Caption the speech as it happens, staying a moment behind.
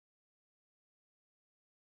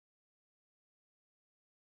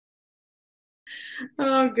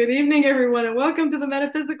Oh, good evening, everyone, and welcome to the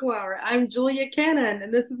Metaphysical Hour. I'm Julia Cannon,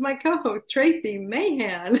 and this is my co-host, Tracie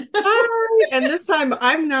Mahan. Hi. And this time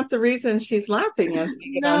I'm not the reason she's laughing as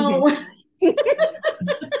we get on No. here.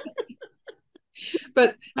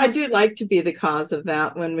 But I do like to be the cause of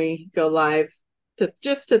that when we go live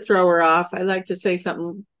to throw her off. I like to say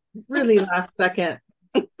something really last second.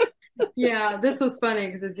 Yeah, this was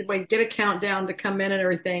funny because it's like get a countdown to come in and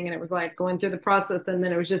everything, and it was like going through the process, and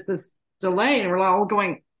then it was just this delay, and we're all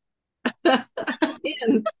going,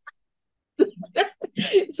 And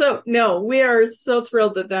so no, we are so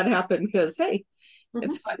thrilled that that happened because hey,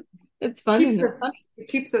 it's mhm. fun. It's fun Keeps and it's us, funny. it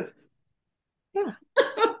keeps us. Yeah,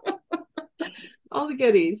 all the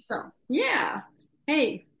goodies. So, yeah.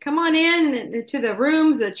 Hey, come on in to the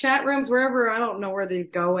rooms, the chat rooms, wherever. I don't know where these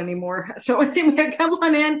go anymore. So anyway, come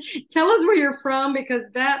on in. Tell us where you're from because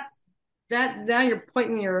that now you're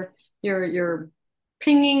pointing your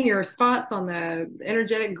pinging your spots on the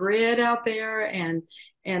energetic grid out there and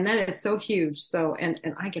that is so huge. So and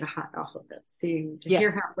I get a hot off of it. See to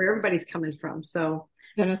hear how Yes. where everybody's coming from. So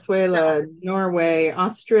Venezuela, Norway,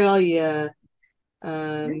 Australia,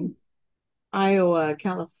 um, Iowa,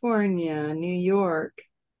 California, New York.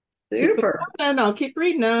 Keep them super. coming. I'll keep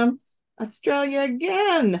reading them. Australia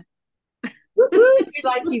again. Woo-hoo. We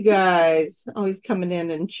like you guys always coming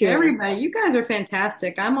in and cheering us Everybody, on. you guys are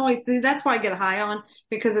fantastic. I'm always, that's why I get high on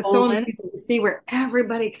because it's so Poland, amazing to see where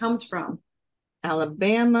everybody comes from.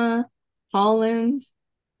 Alabama, Holland,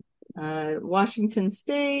 Washington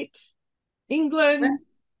State, England.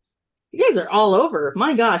 You guys are all over.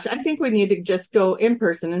 My gosh, I think we need to just go in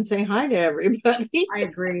person and say hi to everybody. I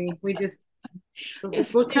agree.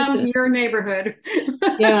 Yes, We'll come to your neighborhood.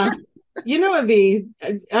 yeah. It'd be,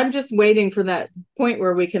 I'm just waiting for that point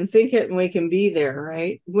where we can think it and we can be there,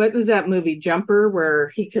 right? What was that movie, Jumper, where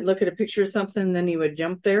he could look at a picture of something and then he would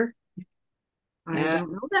jump there? I Yeah.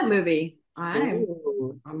 don't know that movie.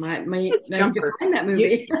 Ooh, I might it's need to Jumper. find that You,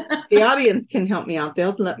 movie. the audience can help me out.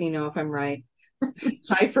 They'll let me know if I'm right.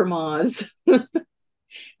 Hi from Oz.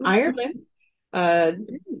 Ireland, uh,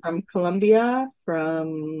 from Colombia,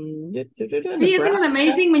 from See, isn't it Nebraska,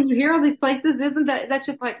 amazing when you hear all these places? Isn't that's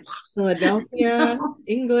just like, Philadelphia,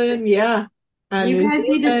 England. Yeah. you New guys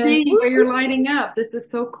need to Zealand. see where you're lighting up. This is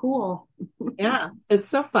so cool. Yeah, it's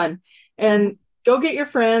so fun. And go get your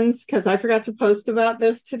friends because I forgot to post about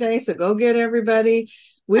this today. So go get everybody.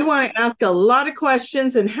 We want to ask a lot of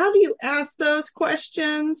questions. And how do you ask those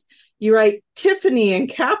questions? You write Tiffany in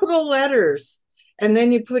capital letters and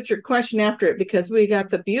then you put your question after it because we got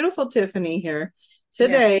the beautiful Tiffany here Yes.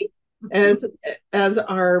 today as as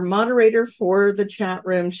our moderator for the chat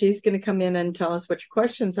room. She's going to come in and tell us what your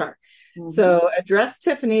questions are. Mhm. So address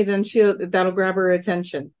Tiffany, then that'll grab her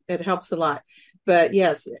attention. It helps a lot. But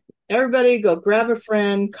yes, everybody go grab a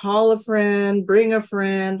friend, call a friend, bring a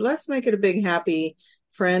friend. Let's make it a big happy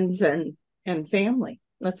friends and family.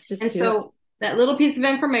 Let's just And do it. so that little piece of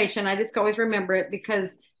information, I just always remember it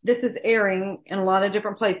because this is airing in a lot of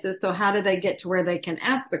different places. So how do they get to where they can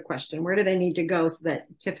ask the question? Where do they need to go so that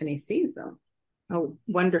Tiffany sees them? Oh,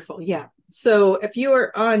 wonderful. Yeah. So if you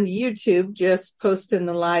are on YouTube, just post in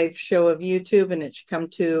the live show of YouTube and it should come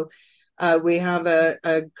to, we have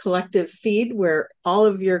a collective feed where all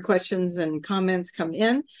of your questions and comments come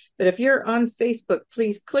in. But if you're on Facebook,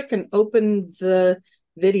 please click and open the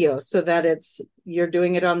video so that you're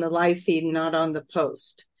doing it on the live feed, not on the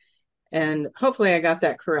post. And hopefully I got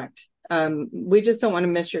that correct. We just don't want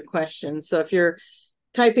to miss your questions. So if you're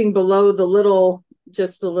typing below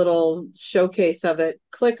just the little showcase of it,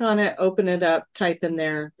 click on it, open it up, type in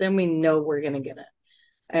there, then we know we're going to get it.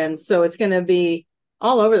 And so it's going to be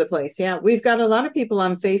all over the place. Yeah, we've got a lot of people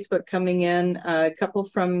on Facebook coming in, a couple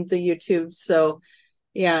from the YouTube. So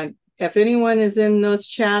yeah, if anyone is in those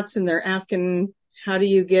chats and they're asking, how do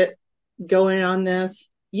you get going on this?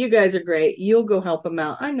 You guys are great. You'll go help them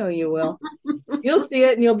out. I know you will. You'll see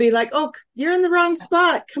it and you'll be like, oh, you're in the wrong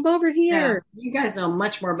spot. Come over Yeah, here. you guys know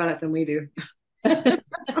much more about it than we do.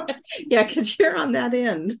 Yeah, because you're on that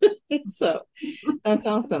end. So that's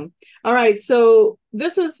awesome. All right. So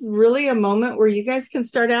this is really a moment where you guys can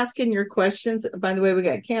start asking your questions. By the way, we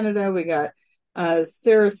got Canada, we got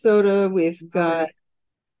Sarasota,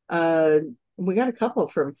 uh we got a couple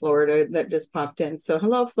from Florida that just popped in. So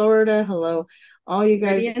hello, Florida. Hello, all you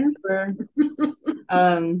guys Floridians. everywhere.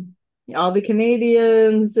 Um, all the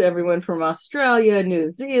Canadians, everyone from Australia, New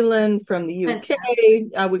Zealand, from the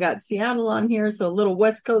Fantastic. UK. We got Seattle on here, so a little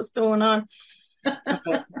West Coast going on.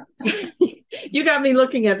 Uh, you got me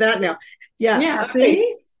looking at that now. Yeah. Yeah, Okay.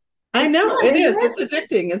 see? I It's know fun, it isn't is. it? It's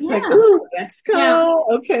addicting. It's like, Yeah. ooh, let's Now, go.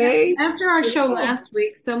 yeah, Okay. after our Here we show go. last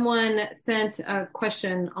week, someone sent a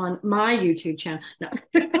question on my YouTube channel. No.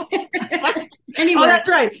 Oh, Anyway, that's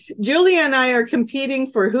right. Julia and I are competing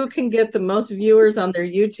for who can get the most viewers on their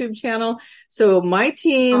YouTube channel. So my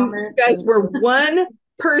team, you comments guys and were one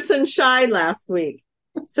person shy last week.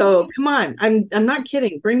 So come on. I'm not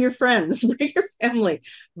kidding. Bring your friends, bring your family.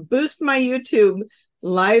 Boost my YouTube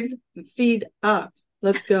live feed up.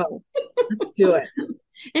 Let's go. Let's do it.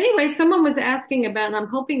 anyway, someone was asking about, and I'm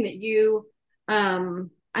hoping that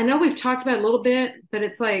I know we've talked about it a little bit, but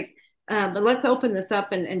it's like, but let's open this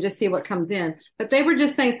up and just see what comes in. But they were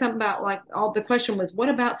just saying something about like all the question was, what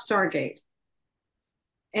about Stargate?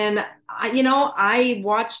 And I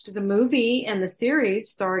watched the movie and the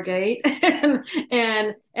series Stargate,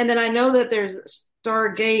 and then I know that there's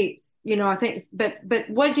Stargates. I think, but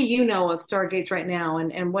what do you know of Stargates right now,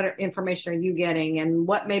 and what information are you getting, and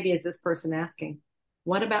what maybe is this person asking?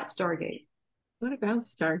 What about Stargate? What about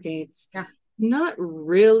Stargates? Yeah, Not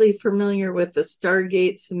really familiar with the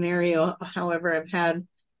Stargate scenario. However, I've had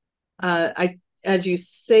I as you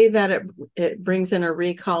say that it brings in a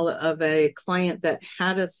recall of a client that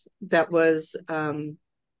had us that was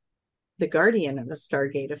the guardian of a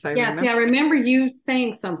Stargate, if I yeah. See, remember. I remember you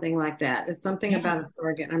saying something like that. It's something Yeah. about a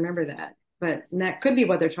Stargate. I remember that, but that could be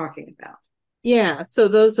what they're talking about. Yeah. So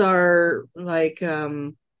those are like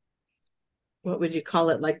what would you call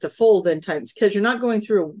it? Like the fold in types, because you're not going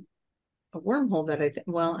through a wormhole that I think,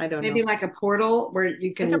 well, I don't Maybe know. like a portal where you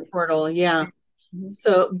Like a can. portal, yeah.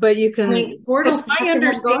 So, but you I mean, can, portals have to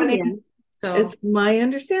have guardians. it's So my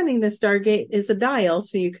understanding the Stargate is a dial,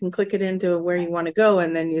 so you can click it into where you want to go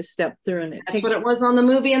and then you step through and it that's what takes you. it was on the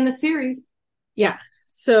movie and the series. Yeah.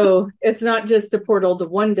 So it's not just a portal to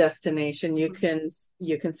one destination. You can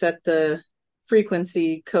set the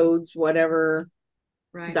frequency codes, whatever,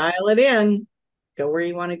 Right. dial it in, go where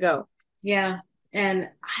you want to go. Yeah. And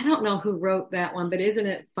I don't know who wrote that one, but isn't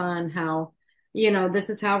it fun how, this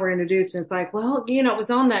is how we're introduced. And it's like, well, it was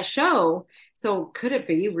on that show. So could it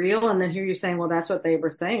be real? And then here you're saying, well, that's what they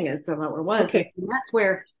were saying. It's what it was. And Okay. so that's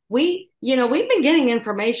where we've been getting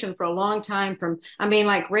information for a long time from, I mean,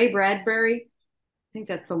 like Ray Bradbury. I think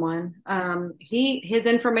that's the one. His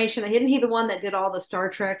information, isn't he the one that did all the Star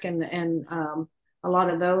Trek and a lot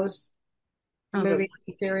of those Probably. movies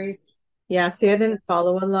and series? Yeah. See, I didn't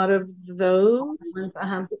follow a lot of those.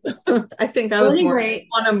 Uh-huh. I think I Well, was more anyway,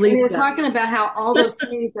 quantum and they leap were guy. talking about how all those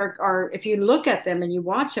things are, if you look at them and you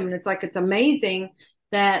watch them, and it's like it's amazing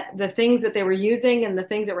that the things that they were using and the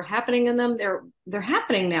things that were happening in them, they're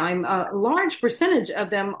happening now. A large percentage of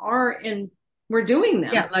them we're doing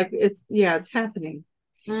Yeah, them. like it's happening.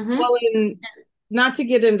 Hmm. Well, not to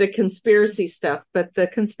get into conspiracy stuff, but the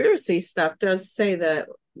conspiracy stuff does say that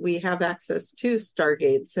we have access to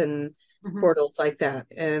stargates and Hmm. portals like that.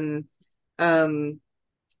 And um,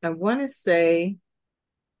 I want to say,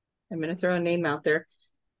 I'm going to throw a name out there.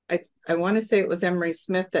 I want to say it was Emery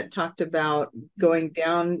Smith that talked about going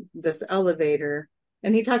down this elevator.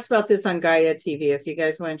 And he talks about this on Gaia TV if you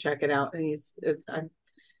guys want to check it out. And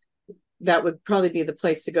that would probably be the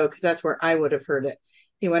place to go because that's where I would have heard it.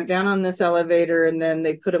 He went down on this elevator and then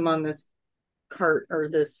they put him on this cart or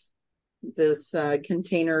this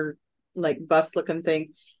container like bus looking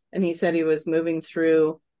thing, and he said he was moving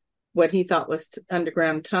through what he thought was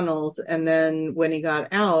underground tunnels, and then when he got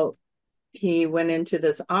out, he went into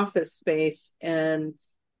this office space, and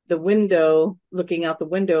the window, looking out the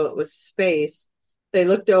window, it was space. They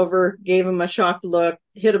looked over, gave him a shocked look,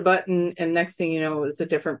 hit a button, and next thing you know, it was a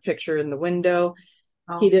different picture in the window.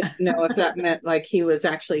 He Oh, didn't know if that meant like he was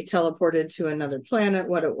actually teleported to another planet,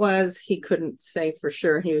 what it was. He couldn't say for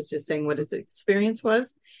sure. He was just saying what his experience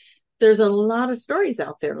was. There's a lot of stories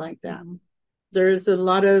out there like that. There's a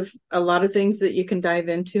lot of things that you can dive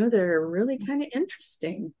into that are really kind of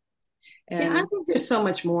interesting. yeah. I And think there's so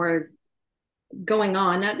much more going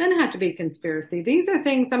on. Now, it doesn't have to be conspiracy. These are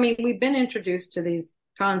things, I mean, we've been introduced to these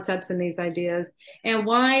concepts and these ideas. And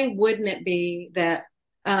why wouldn't it be that,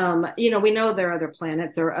 we know there are other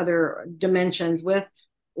planets or other dimensions with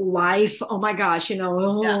life. Oh my gosh,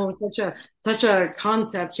 yeah, such a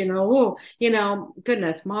concept,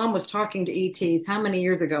 goodness, mom was talking to ETs how many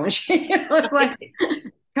years ago? And it's like,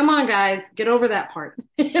 come on, guys, get over that part.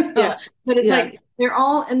 yeah, But it's yeah, like they're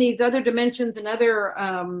all in these other dimensions and other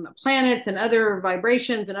planets and other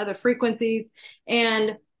vibrations and other frequencies,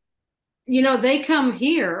 and they come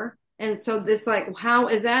here. And so this like, how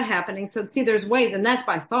is that happening? So see, there's ways, and that's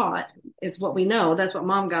by thought is what we know. That's what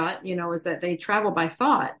mom got, is that they travel by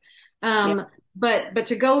thought. yeah, But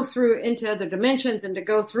to go through into other dimensions and to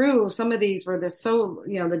go through some of these where there's so,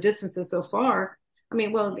 the distance is so far, I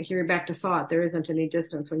mean, well, if you're back to thought, there isn't any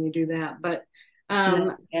distance when you do that, but No,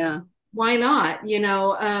 um, yeah. why not?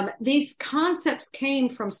 These concepts came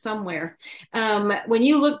from somewhere. When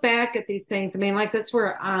you look back at these things, I mean, like that's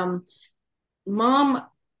where mom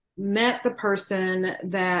met the person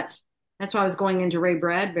that's why I was going into Ray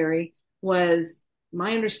Bradbury was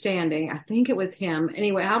my understanding. I think it was him.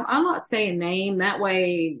 Anyway, I'm not saying name that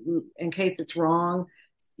way in case it's wrong,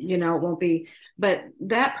 it won't be, but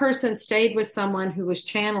that person stayed with someone who was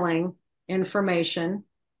channeling information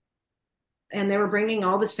and they were bringing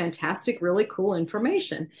all this fantastic, really cool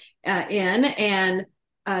information in. And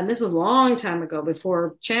this was a long time ago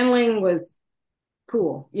before channeling was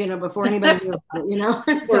cool, before anybody knew about it. And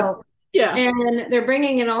Or, so, yeah. and they're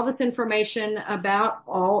bringing in all this information about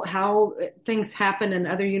all how things happen in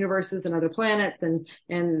other universes and other planets and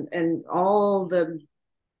all the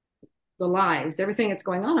lives, everything that's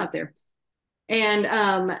going on out there.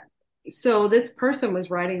 And so this person was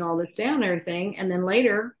writing all this down and everything, and then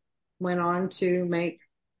later went on to make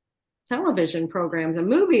television programs and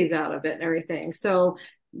movies out of it and everything. So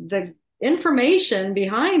the information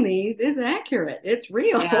behind these is accurate. It's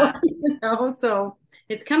real, Yeah. so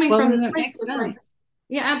it's coming Well, from then this that place. makes It's like, sense.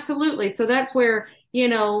 yeah, absolutely. So that's where,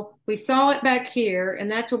 we saw it back here and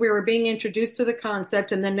that's where we were being introduced to the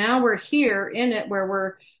concept. And then now we're here in it where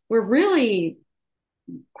we're really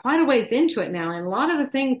quite a ways into it now. And a lot of the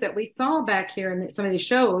things that we saw back here in some of these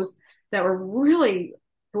shows that were really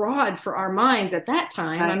broad for our minds at that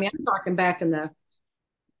time. I Right. mean, I'm talking back in the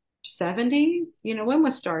 70s. When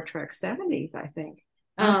was Star Trek? 70s, I think.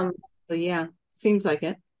 Oh, Um, yeah. Seems like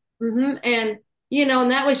it. and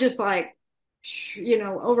and that was just like,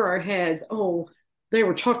 over our heads. Oh, they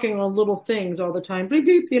were talking on little things all the time, bleep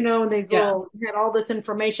bleep, and these Yeah. little had all this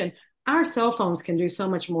information. Our cell phones can do so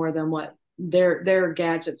much more than what their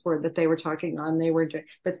gadgets were that they were talking on. They were,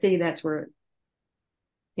 but see, Yeah. that's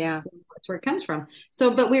where it comes from.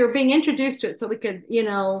 So, but we were being introduced to it so we could,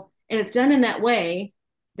 and it's done in that way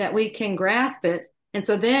that we can grasp it. And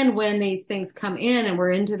so then when these things come in and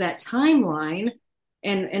we're into that timeline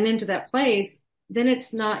and into that place, then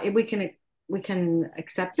it's not, we can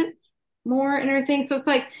accept it more and everything. So it's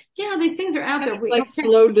like, these things are out Kind there. of We like okay.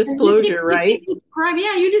 slow And you keep, disclosure, you keep right? describing,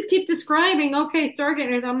 you just keep describing, okay,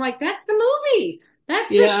 Stargate. And I'm like, that's the movie. That's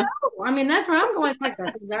the Yeah. show. I mean, that's where I'm going. It's like,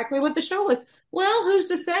 that's exactly what the show was. Well, who's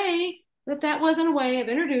to say that that wasn't a way of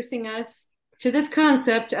introducing us to this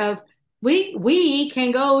concept of we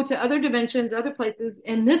can go to other dimensions, other places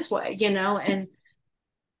in this way, and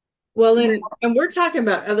Well, and we're talking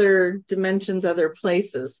about other dimensions, other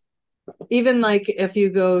places. Even like if you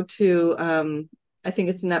go to, I think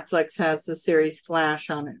it's Netflix has the series Flash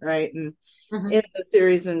on it, right? And Mhm. in the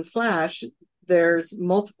series in Flash, there's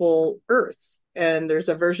multiple Earths, and there's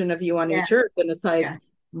a version of you on Yeah, each Earth, and it's like yeah.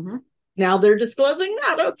 Hmm. now they're disclosing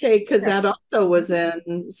that, okay, because Yes. that also was Mhm.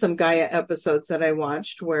 in some Gaia episodes that I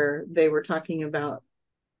watched where they were talking about,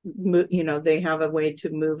 they have a way to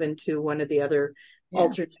move into one of the other Yeah.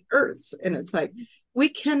 alternate Earths, and it's like we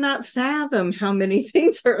cannot fathom how many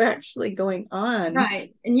things are actually going on.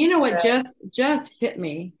 Right. And you know what just hit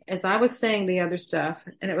me as I was saying the other stuff,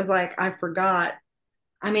 and it was like I forgot.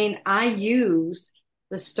 I mean, I use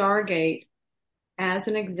the Stargate as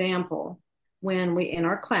an example when we in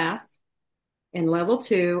our class in level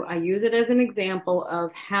 2, I use it as an example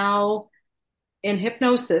of how in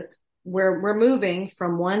hypnosis we're moving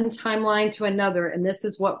from one timeline to another, and this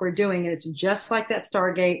is what we're doing. And it's just like that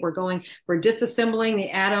Stargate. We're disassembling the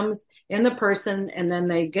atoms in the person, and then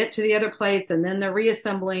they get to the other place, and then they're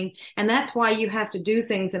reassembling. And that's why you have to do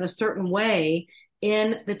things in a certain way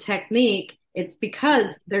in the technique. It's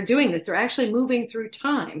because they're doing this. They're actually moving through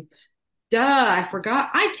time. Duh, I forgot.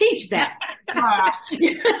 I teach that. Ah.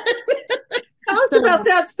 Tell us about So,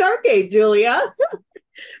 that Stargate, Julia.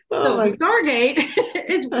 Oh so the my, Stargate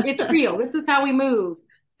it's real. This is how we move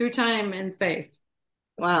through time and space.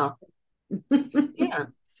 wow. Yeah,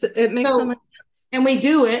 so it makes so much So, sense. and we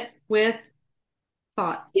do it with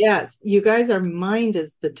thought. Yes, you guys, our mind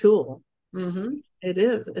is the tool. Hmm. It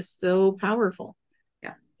is. It's so powerful.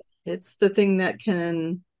 Yeah. It's the thing that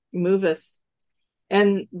can move us.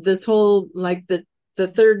 And this whole, like the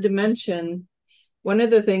third dimension, one of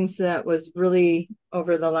the things that was really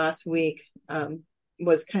over the last week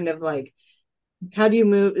was kind of like, how do you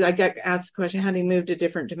move? I got asked the question, how do you move to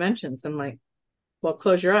different dimensions? I'm like, well,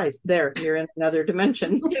 close your eyes. There, you're in another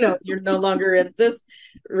dimension. You're no longer in this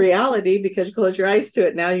reality because you close your eyes to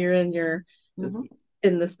it. Now you're Hmm.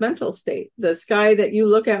 in this mental state. The sky that you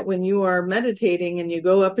look at when you are meditating and you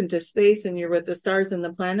go up into space and you're with the stars and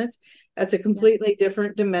the planets, that's a Yeah. completely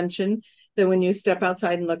different dimension than when you step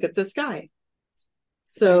outside and look at the sky. Right.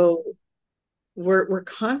 So we're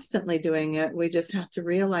constantly doing it. We just have to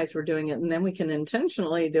realize we're doing it, and then we can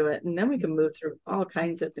intentionally do it, and then we can move through all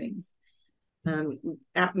kinds of things,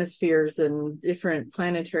 atmospheres and different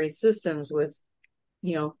planetary systems with,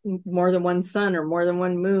 more than one sun or more than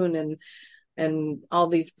one moon, and all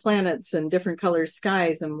these planets and different color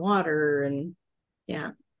skies and water, and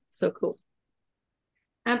yeah, so cool.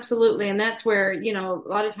 Absolutely. And that's where, a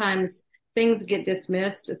lot of times things get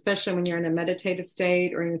dismissed, especially when you're in a meditative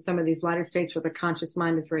state or in some of these lighter states where the conscious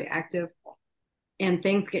mind is very active. And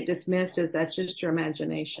things get dismissed as that's just your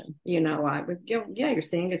imagination. You're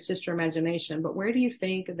seeing it's just your imagination. But where do you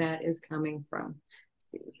think that is coming from?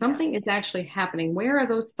 Something is actually happening. Where are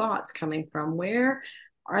those thoughts coming from? Where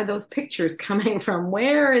are those pictures coming from?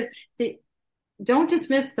 Don't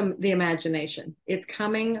dismiss the imagination. It's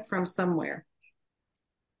coming from somewhere.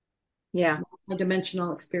 Yeah.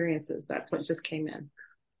 Dimensional experiences. That's what just came in.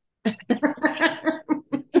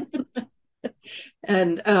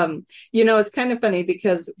 And, it's kind of funny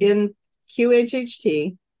because in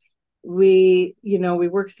QHHT, we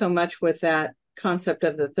work so much with that concept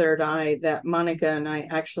of the third eye that Monica and I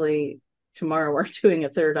actually tomorrow are doing a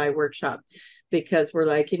third eye workshop, because we're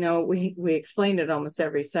like, we explain it almost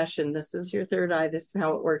every session. This is your third eye. This is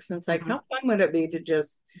how it works. And it's like, how fun would it be to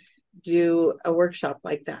just do a workshop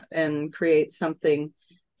like that and create something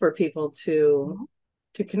for people to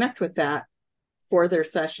connect with that for their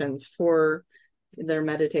sessions, for their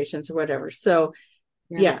meditations or whatever. So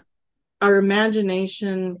yeah, our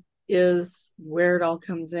imagination is where it all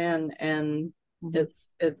comes in, and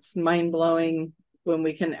it's mind-blowing when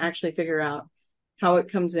we can actually figure out how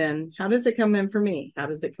it comes in. How does it come in for me? How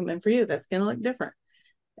does it come in for you? That's going to look different.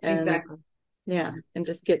 And exactly. Yeah, and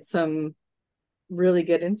just get some really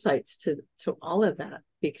good insights to all of that,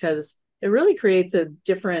 because it really creates a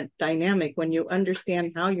different dynamic when you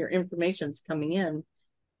understand how your information's coming in,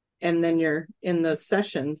 and then you're in those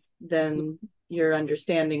sessions, then you're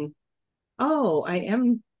understanding, oh, I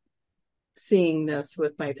am seeing this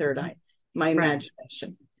with my third eye, my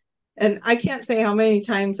imagination. And I can't say how many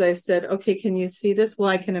times I've said, okay, can you see this? Well,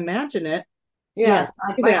 I can imagine it. Yes,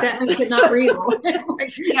 that makes it not real. It's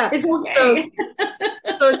okay.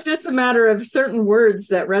 So it's just a matter of certain words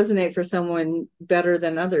that resonate for someone better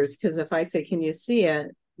than others. Because if I say, can you see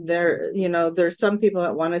it? There's some people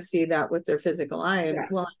that want to see that with their physical eye. And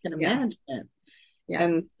well, I can imagine it. Yeah.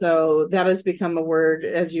 And so that has become a word,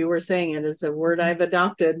 as you were saying, it is a word I've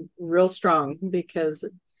adopted real strong, because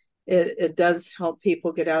it does help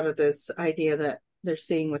people get out of this idea that they're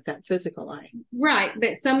seeing with that physical eye. Right.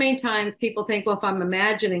 But so many times people think, well, if I'm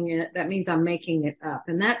imagining it, that means I'm making it up.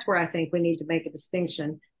 And that's where I think we need to make a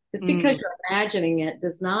distinction. Just because you're imagining it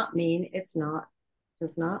does not mean it's not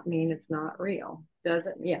real.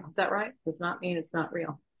 Doesn't, yeah, is that right? Does not mean it's not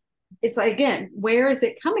real. It's like, again, where is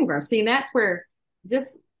it coming from? See, and that's where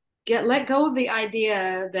just let go of the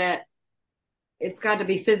idea that it's got to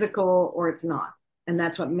be physical or it's not. And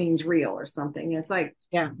that's what means real or something. It's like,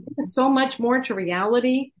 there's so much more to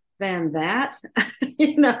reality than that,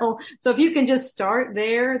 So if you can just start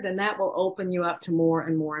there, then that will open you up to more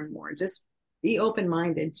and more and more. Just be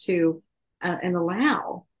open-minded to and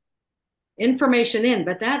allow information in.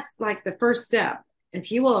 But that's like the first step.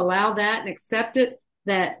 If you will allow that and accept it,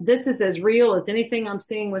 that this is as real as anything I'm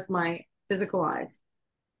seeing with my physical eyes,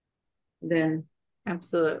 then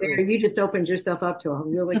absolutely, you just opened yourself up to a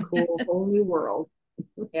really cool whole new world.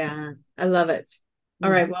 Yeah, I love it. All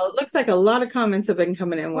right. Well, it looks like a lot of comments have been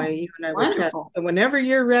coming in while you and I were chatting. So whenever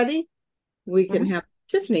you're ready, we can have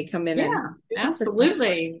Tiffany come in. Yeah,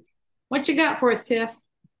 absolutely. What you got for us, Tiff?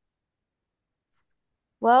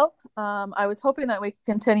 Well, I was hoping that we could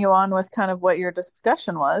continue on with kind of what your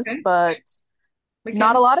discussion was, but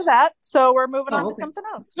not a lot of that. So we're moving on to something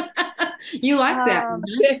else. You like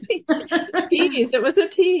that? Tease. It was a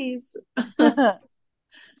tease.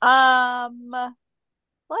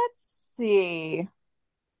 Let's see.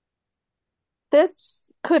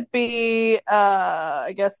 This could be,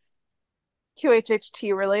 I guess,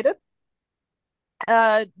 QHHT related.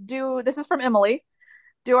 This is from Emily.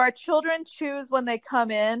 Do our children choose when they come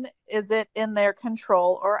in? Is it in their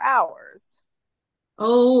control or ours?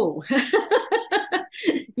 Oh,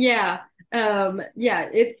 yeah.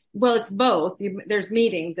 It's both. There's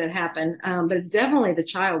meetings that happen, but it's definitely the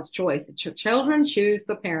child's choice. Children choose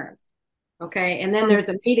the parents. Okay. And then there's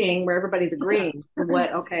a meeting where everybody's agreeing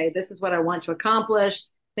this is what I want to accomplish,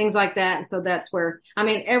 things like that. And so that's where,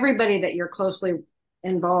 everybody that you're closely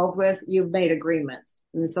involved with, you've made agreements.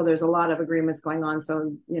 And so there's a lot of agreements going on.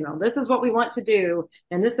 So, this is what we want to do.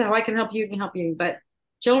 And this is how I can help you. But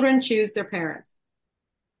children choose their parents.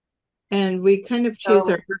 And we kind of choose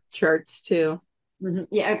our birth charts too. Mm-hmm.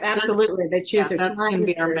 Yeah, absolutely. They choose their that's going to times,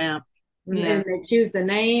 be our map. and they choose the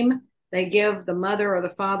name. They give the mother or the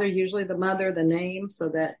father, usually the mother, the name so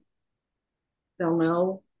that they'll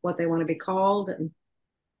know what they want to be called. And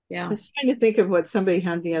I was trying to think of what somebody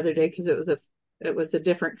had the other day because it was a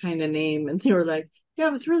different kind of name, and they were like, "Yeah,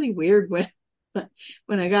 it was really weird when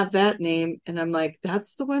when I got that name," and I'm like,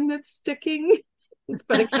 "That's the one that's sticking,"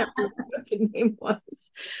 but I can't remember what the name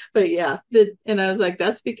was. But yeah, and I was like,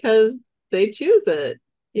 "That's because they choose it,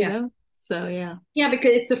 you know." So yeah,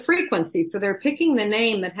 because it's a frequency. So they're picking the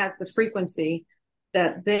name that has the frequency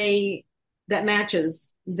that that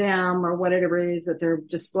matches them or whatever it is that they're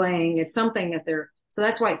displaying. It's something that so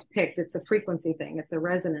that's why it's picked. It's a frequency thing. It's a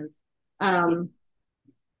resonance.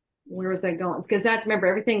 Where was I going? Because remember,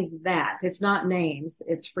 everything's that. It's not names,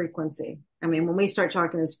 it's frequency. I mean, when we start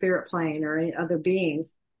talking in spirit plane or any other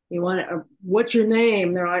beings, you want to, what's your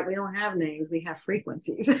name? They're like, we don't have names, we have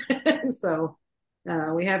frequencies. So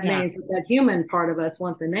we have names, but that human part of us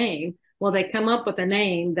wants a name. Well, they come up with a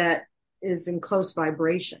name that is in close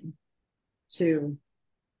vibration to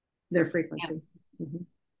their frequency. Mm-hmm.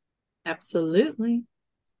 Absolutely.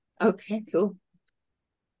 Okay, cool.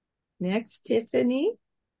 Next, Tiffany.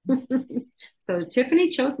 So Tiffany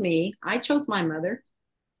chose me. I chose my mother.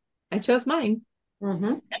 I chose mine. Mm-hmm.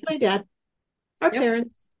 And my dad. Our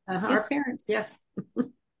parents. Our parents, yes.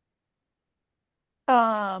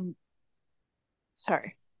 Sorry,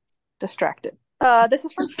 distracted. This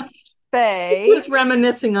is from Faye. She was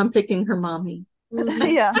reminiscing on picking her mommy.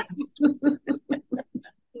 Yeah.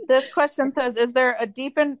 This question says, is there a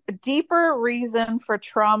deeper reason for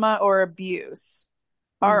trauma or abuse?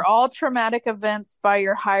 Are all traumatic events by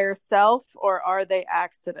your higher self, or are they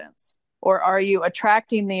accidents? Or are you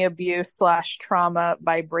attracting the abuse / trauma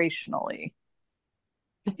vibrationally?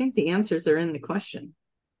 I think the answers are in the question.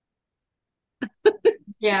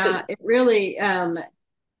 Yeah, it really,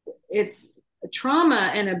 it's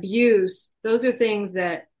trauma and abuse. Those are things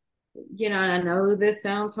that, and I know this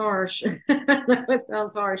sounds harsh. I know it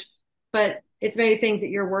sounds harsh, but it's maybe things that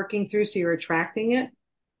you're working through, so you're attracting it.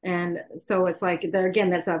 And so it's like that again,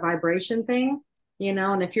 that's a vibration thing,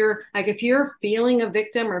 and if you're feeling a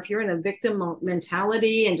victim or if you're in a victim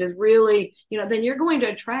mentality and just really, then you're going to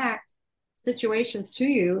attract situations to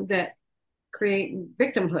you that create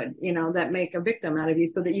victimhood, that make a victim out of you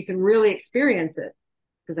so that you can really experience it.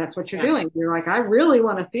 Because that's what you're doing. You're like, I really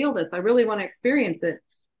want to feel this. I really want to experience it.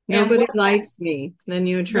 Nobody likes me. Then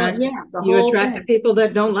you attract the people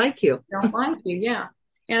that don't like you. Don't like you, yeah.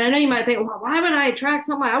 And I know you might think, well, why would I attract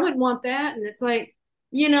somebody? I wouldn't want that. And it's like,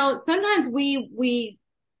 sometimes we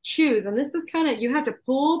choose, and this is kind of, you have to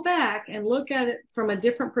pull back and look at it from a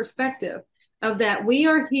different perspective of that we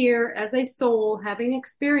are here as a soul having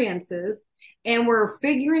experiences and we're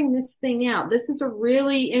figuring this thing out. This is a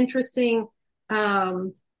really interesting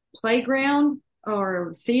playground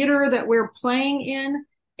or theater that we're playing in.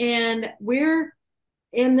 And we're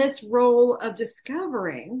in this role of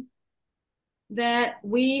discovering that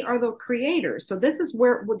we are the creators. So this is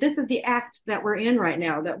the act that we're in right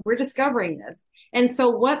now, that we're discovering this. And so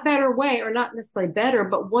what better way, or not necessarily better,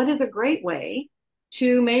 but what is a great way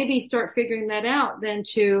to maybe start figuring that out than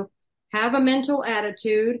to have a mental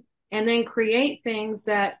attitude and then create things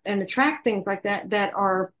and attract things like that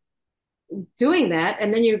are doing that.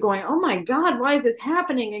 And then you're going, oh my God, why is this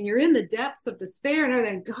happening? And you're in the depths of despair and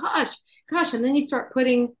everything. Gosh. And then you start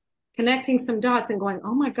connecting some dots and going,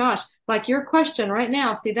 oh my gosh, like your question right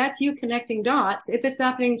now. See, that's you connecting dots. If it's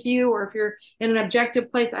happening to you or if you're in an objective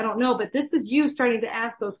place, I don't know, but this is you starting to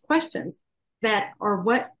ask those questions that are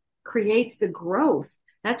what creates the growth.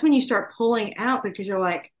 That's when you start pulling out, because you're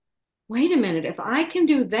like, wait a minute, if I can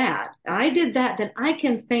do that, I did that, then I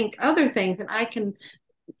can think other things and I can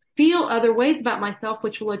feel other ways about myself,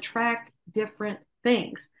 which will attract different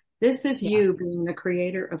things. This is you being the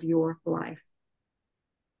creator of your life.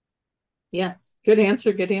 Yes. Good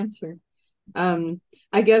answer. Good answer.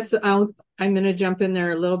 I guess I'm going to jump in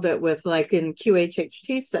there a little bit with, like, in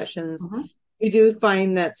QHHT sessions, we do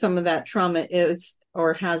find that some of that trauma is,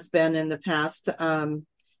 or has been in the past,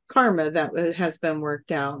 karma that has been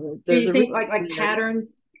worked out. Do you think like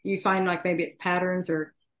patterns? You find like maybe it's patterns,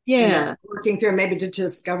 or working through maybe to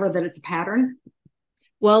discover that it's a pattern?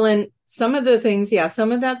 Well, and some of the things,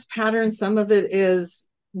 some of that's patterns. Some of it is,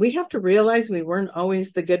 we have to realize we weren't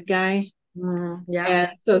always the good guy. And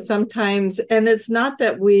so sometimes, and it's not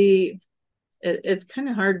that it's kind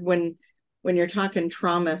of hard when you're talking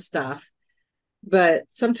trauma stuff, but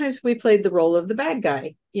sometimes we played the role of the bad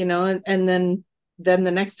guy, and then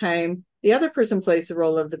the next time the other person plays the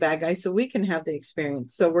role of the bad guy, so we can have the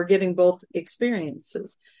experience. So we're getting both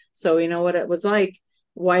experiences. So what it was like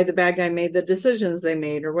why the bad guy made the decisions they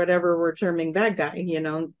made, or whatever we're terming bad guy,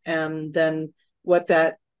 and then what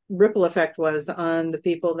that ripple effect was on the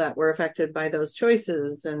people that were affected by those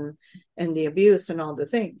choices and the abuse and all the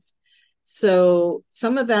things. So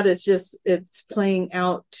some of that is just, it's playing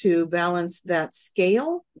out to balance that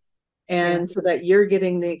scale, and so that you're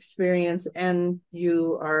getting the experience and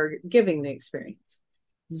you are giving the experience.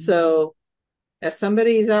 So if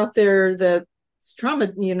somebody's out there that's trauma,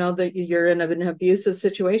 that you're in an abusive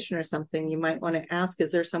situation or something, you might want to ask,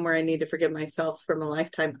 is there somewhere I need to forgive myself from a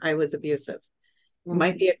lifetime I was abusive?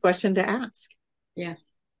 Might be a question to ask. Yeah.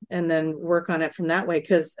 And then work on it from that way.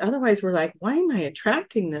 Because otherwise we're like, why am I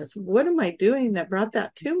attracting this? What am I doing that brought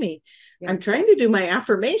that to me? I'm trying to do my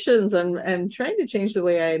affirmations and trying to change the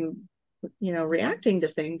way I'm, reacting to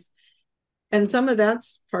things. And some of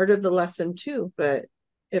that's part of the lesson too, but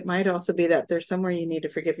it might also be that there's somewhere you need to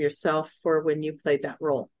forgive yourself for when you played that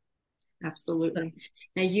role. Absolutely.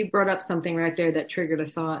 Now you brought up something right there that triggered a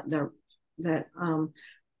thought that Was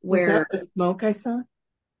where that the smoke I saw?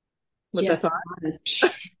 With yes, the thought?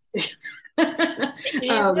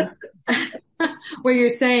 Where you're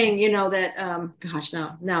saying, that gosh,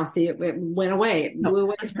 now see it went away. It blew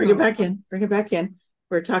away. Let's bring it back in. Bring it back in.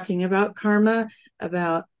 We're talking about karma,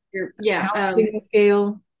 about balancing the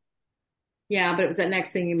scale. Yeah, but it was that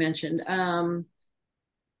next thing you mentioned.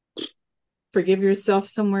 Forgive yourself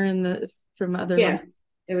somewhere from other. Yes,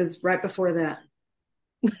 it was right before that.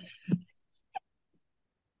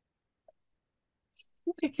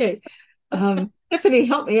 Okay. Tiffany,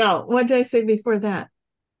 help me out. What did I say before that?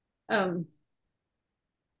 That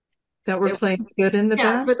we're playing good in the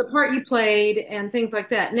bad? For the part you played and things like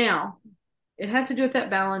that. Now, it has to do with that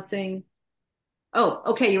balancing. Oh,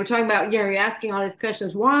 okay. You were talking about, you're asking all these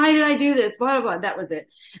questions. Why did I do this? Blah, blah, blah. That was it.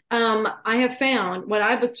 I have found what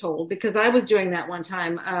I was told, because I was doing that one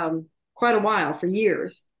time, quite a while, for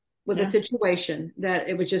years, with a situation that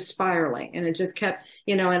it was just spiraling, and it just kept,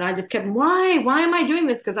 and I just kept, why am I doing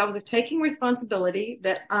this? Because I was taking responsibility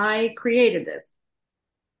that I created this.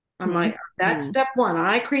 I'm like, that's step one.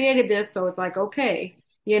 I created this. So it's like, okay,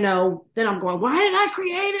 then I'm going, why did I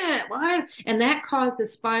create it? Why? And that caused a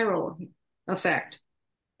spiral effect.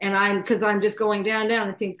 And because I'm just going down,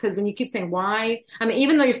 and see, because when you keep saying why, I mean,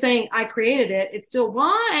 even though you're saying I created it, it's still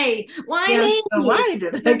why me? Why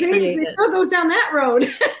did I create it? It still goes down that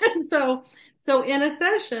road. So in a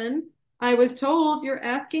session, I was told, you're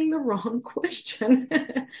asking the wrong question.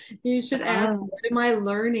 You should ask, what am I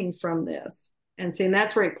learning from this? And see, and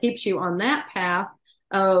that's where it keeps you on that path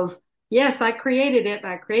of, yes, I created it, but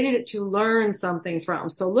I created it to learn something from.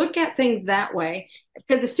 So look at things that way,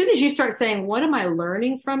 because as soon as you start saying, what am I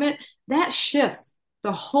learning from it? That shifts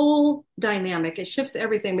the whole dynamic. It shifts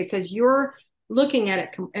everything, because you're looking at it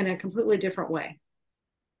in a completely different way.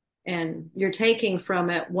 And you're taking from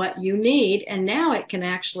it what you need, and now it can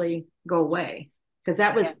actually go away.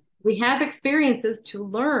 Because we have experiences to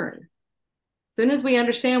learn. As soon as we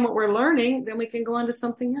understand what we're learning, then we can go on to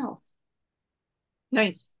something else.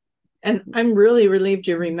 Nice. And I'm really relieved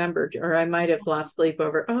you remembered, or I might have lost sleep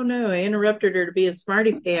over, oh no, I interrupted her to be a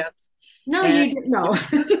smarty pants. No, you didn't. No.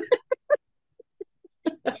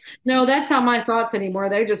 No, that's how my thoughts anymore.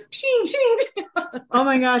 They're just ching, ching. Oh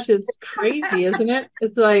my gosh, it's crazy, isn't it?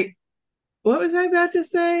 It's like, what was I about to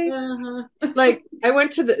say? Like, I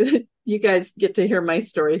went to you guys get to hear my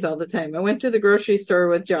stories all the time. I went to the grocery store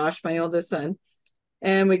with Josh, my oldest son,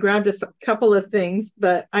 and we grabbed a couple of things,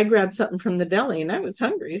 but I grabbed something from the deli and I was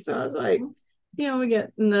hungry. So I was like, we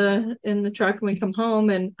get in the truck and we come home,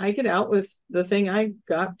 and I get out with the thing I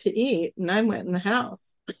got to eat, and I went in the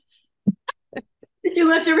house. You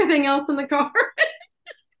left everything else in the car?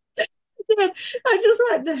 Yeah, I just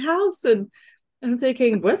went in the house, and I'm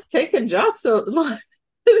thinking, what's taking Josh so long?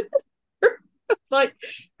 Like,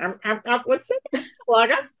 what's taking so long?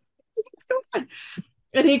 What's going on?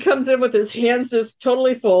 And he comes in with his hands just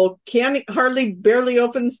totally full. Barely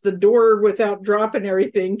opens the door without dropping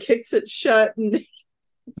everything, kicks it shut, and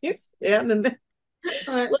he's standing there.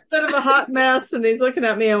 A little bit of a hot mess, and he's looking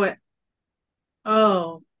at me. I went,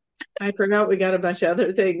 oh, I forgot we got a bunch of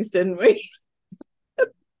other things, didn't we?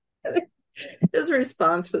 His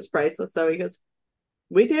response was priceless. So he goes,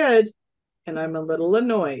 we did, and I'm a little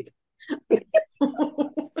annoyed. But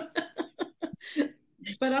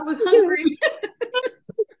I was hungry.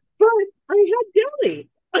 But I had deli.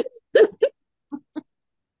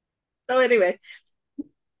 So anyway,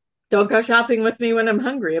 don't go shopping with me when I'm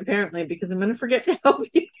hungry, apparently, because I'm going to forget to help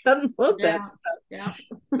you unload that stuff. Yeah.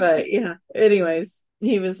 But yeah, anyways,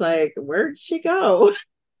 he was like, where'd she go?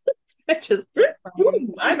 I just,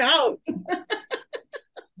 boom, I'm out.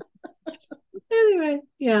 Anyway,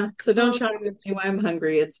 Yeah. So don't Oh, shop with me when I'm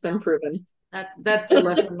hungry. It's been no, proven. that's the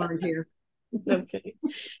lesson learned here. Okay.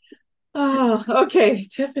 Oh, okay.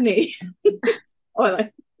 Tiffany. Oh,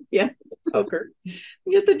 yeah, poker.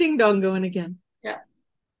 Get the ding dong going again. Yeah.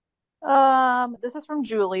 This is from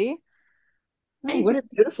Julie. Oh, what a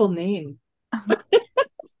beautiful name.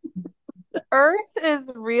 Earth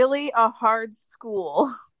is really a hard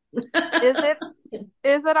school. Is it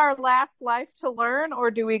is it our last life to learn,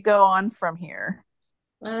 or do we go on from here?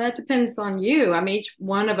 Well, that depends on you. I mean, each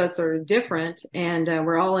one of us are different, and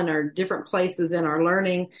we're all in our different places in our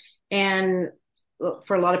learning. And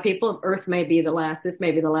for a lot of people, Earth may be the last. This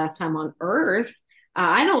may be the last time on Earth.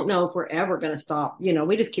 I don't know if we're ever going to stop.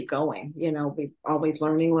 We just keep going. We always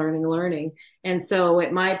learning, learning, learning. And so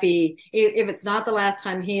it might be if it's not the last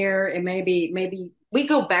time here, it may be maybe we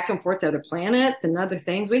go back and forth to other planets and other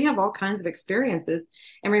things. We have all kinds of experiences.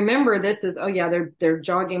 And remember, this is, oh yeah, they're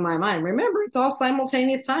jogging my mind. Remember, it's all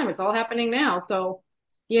simultaneous time. It's all happening now. So,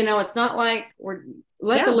 it's not like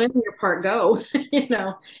let the linear part go.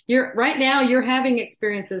 You're right now, you're having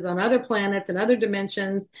experiences on other planets and other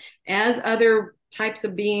dimensions as other types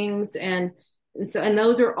of beings. And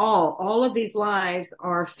those are all of these lives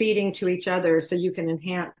are feeding to each other. So you can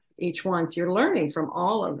enhance each one. So you're learning from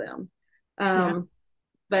all of them.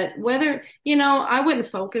 But whether, I wouldn't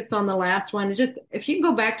focus on the last one. Just if you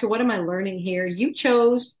can go back to what am I learning here? You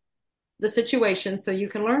chose the situation so you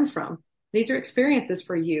can learn from. These are experiences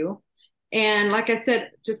for you. And like I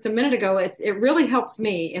said just a minute ago, it really helps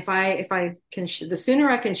me if I can, the sooner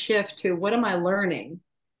I can shift to what am I learning,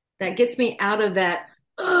 that gets me out of that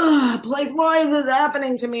place. Why is this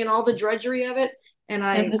happening to me and all the drudgery of it? And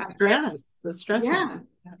the stress yeah, of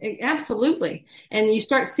that. absolutely. And you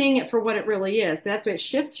start seeing it for what it really is. That's what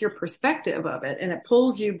shifts your perspective of it, and it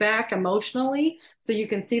pulls you back emotionally so you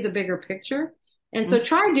can see the bigger picture. And so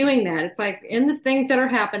try doing that. It's like in the things that are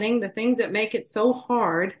happening, the things that make it so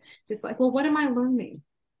hard, just like, well, what am I learning?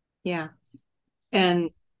 Yeah. And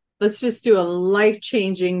let's just do a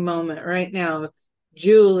life-changing moment right now.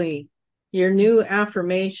 Julie, your new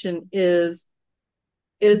affirmation is,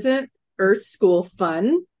 isn't Earth School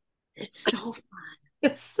fun? It's so fun.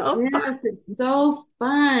 It's so Yes, fun. it's so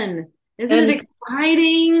fun. Isn't it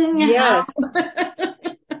exciting? Yes.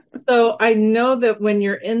 So I know that when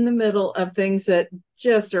you're in the middle of things that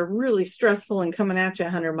just are really stressful and coming at you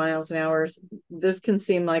 100 miles an hour, this can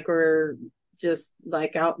seem like we're just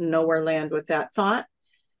like out in nowhere land with that thought.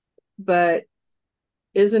 But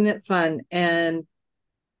isn't it fun? And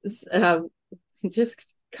just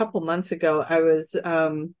a couple months ago, I was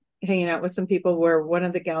hanging out with some people where one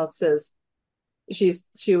of the gals says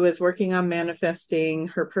she was working on manifesting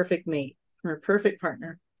her perfect mate, her perfect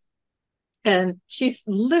partner. And she's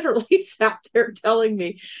literally sat there telling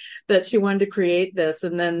me that she wanted to create this.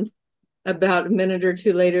 And then about a minute or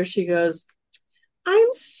two later, she goes, I'm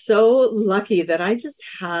so lucky that I just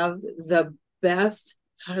have the best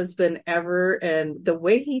husband ever. And the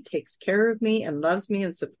way he takes care of me and loves me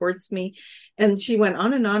and supports me. And she went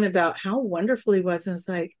on and on about how wonderful he was. And I was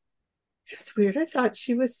like, that's weird. I thought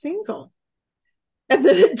she was single. And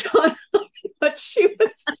then it dawned on me what she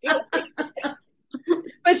was doing.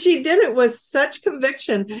 But she did it with such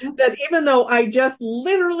conviction that even though I just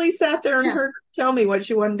literally sat there and heard her tell me what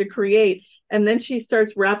she wanted to create, and then she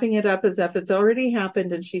starts wrapping it up as if it's already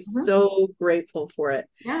happened, and she's so grateful for it.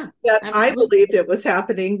 Yeah, that absolutely. I believed it was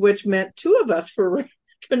happening, which meant two of us were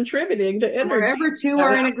contributing to energy. Wherever two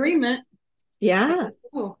are in agreement. Yeah.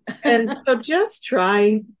 And so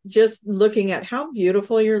just looking at how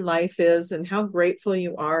beautiful your life is and how grateful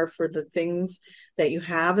you are for the things that you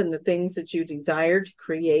have and the things that you desire to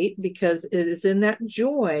create, because it is in that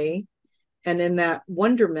joy and in that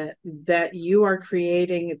wonderment that you are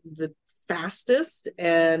creating the fastest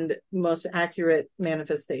and most accurate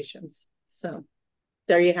manifestations. So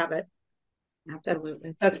there you have it.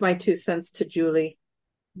 Absolutely. That's my 2 cents to Julie.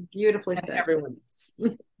 Beautifully said. Everyone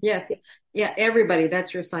else. Yes. Yeah, everybody.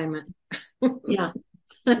 That's your assignment. Yeah.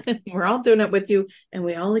 We're all doing it with you, and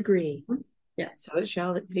we all agree. Yeah. So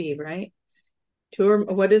shall it be, right?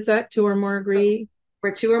 What is that? 2 or more agree?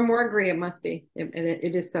 Where 2 or more agree, it must be.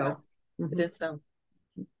 It is so. It is so.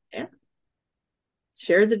 Yeah.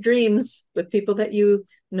 Share the dreams with people that you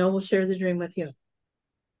know will share the dream with you.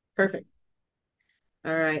 Perfect.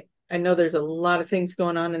 All right. I know there's a lot of things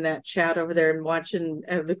going on in that chat over there, and watching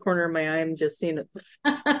out of the corner of my eye, I'm just seeing it.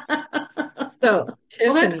 So, Tiffany.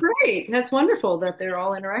 Well, that's great. That's wonderful that they're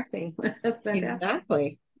all interacting. That's fantastic.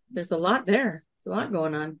 Exactly. There's a lot there. There's a lot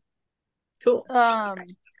going on. Cool.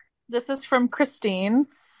 This is from Christine.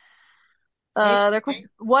 Their question,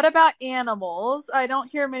 what about animals? I don't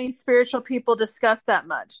hear many spiritual people discuss that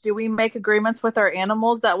much. Do we make agreements with our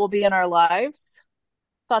animals that will be in our lives?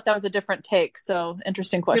 Thought that was a different take. So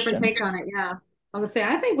interesting Different question. take on it. Yeah. I was gonna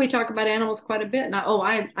say, I think we talk about animals quite a bit. And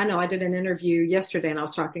I know I did an interview yesterday and I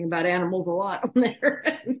was talking about animals a lot on there.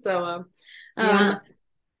 And so, Yeah.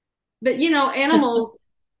 but animals,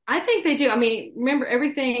 I think they do. I mean, remember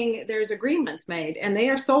everything, there's agreements made and they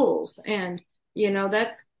are souls. And,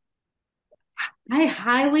 that's, I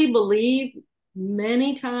highly believe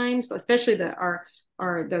many times, especially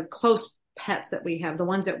the close pets that we have, the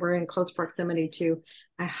ones that we're in close proximity to,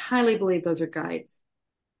 I highly believe those are guides.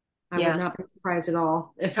 I would Yeah. not be surprised at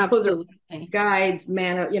all if those are Absolutely. guides,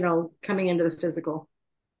 man, coming into the physical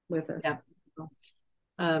with us. Yeah.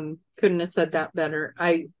 Couldn't have said that better.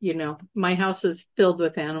 My house is filled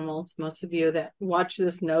with animals. Most of you that watch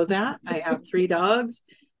this know that. I have 3 dogs.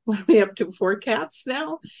 What are we up to? 4 cats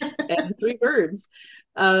now and 3 birds.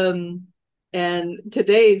 And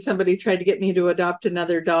today somebody tried to get me to adopt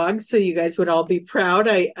another dog so you guys would all be proud.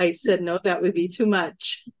 I said, no, that would be too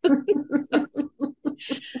much.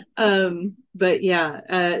 But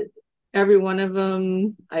yeah, every one of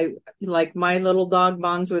them, I like my little dog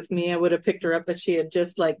bonds with me. I would have picked her up, but she had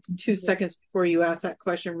just like 2 seconds before you asked that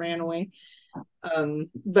question ran away.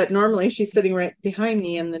 But normally she's sitting right behind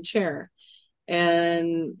me in the chair.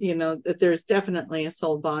 And that there's definitely a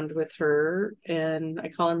soul bond with her, and I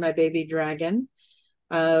call her my baby dragon.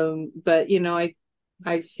 But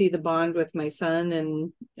I see the bond with my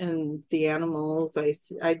son and the animals.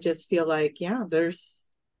 I just feel like, yeah,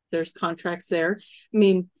 there's contracts there. I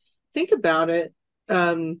mean, think about it.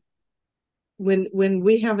 When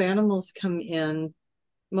we have animals come in,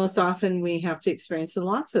 most often we have to experience the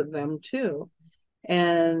loss of them too.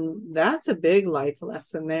 And that's a big life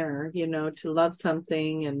lesson there, to love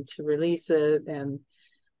something and to release it. And,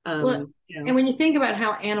 Well, and when you think about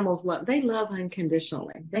how animals love, they love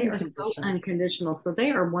unconditionally. They are so unconditional. unconditional. So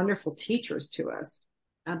they are wonderful teachers to us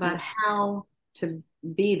about how to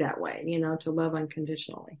be that way, to love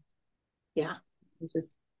unconditionally. Yeah.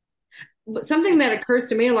 But something that occurs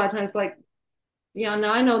to me a lot of times, like,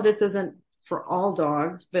 now I know this isn't for all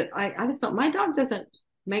dogs, but I just don't, my dog doesn't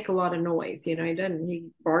make a lot of noise. He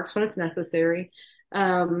barks when it's necessary.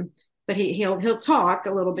 But he'll talk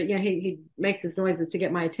a little bit. He makes his noises to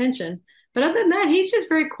get my attention. But other than that, he's just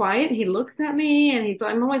very quiet. He looks at me and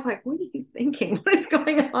I'm always like, what are you thinking? What is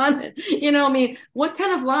going on? I mean, what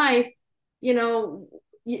kind of life,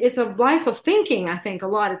 it's a life of thinking, I think a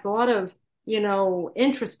lot. It's a lot of,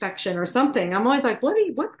 introspection or something. I'm always like,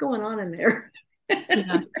 what's going on in there?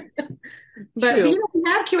 Yeah. But we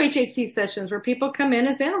have QHHC sessions where people come in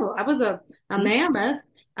as animals. I was a mammoth.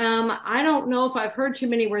 I don't know if I've heard too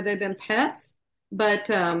many where they've been pets, but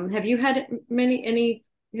have you had any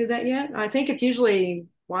do that yet? I think it's usually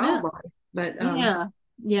wildlife, but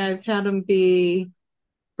yeah, I've had them be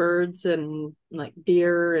birds and like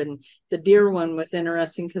deer, and the deer one was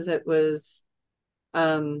interesting because it was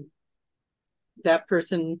that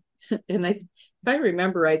person, and if I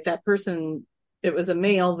remember right, that person, it was a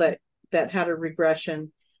male that had a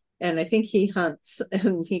regression, and I think he hunts,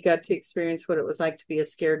 and he got to experience what it was like to be a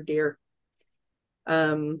scared deer.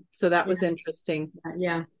 So that was interesting.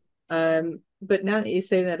 Yeah. But now that you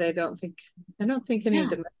say that, I don't think any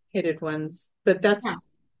domesticated ones, but that's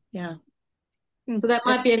yeah. So that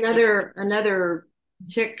might be another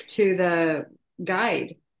tick to the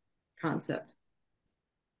guide concept.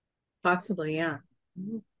 Possibly, yeah.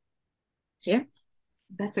 Yeah.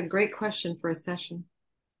 That's a great question for a session.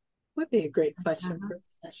 Would be a great question for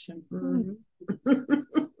a session.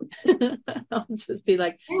 I'll just be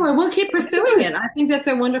like, anyway, we'll keep pursuing it. I think that's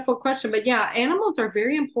a wonderful question. But yeah, animals are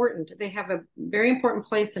very important. They have a very important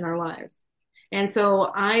place in our lives. And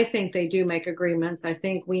so I think they do make agreements. I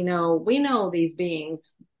think we know these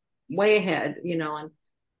beings way ahead, and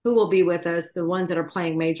who will be with us, the ones that are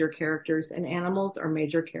playing major characters, and animals are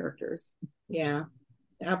major characters. Yeah,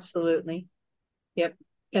 absolutely. Yep.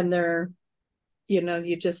 And they're,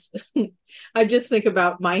 you just, I just think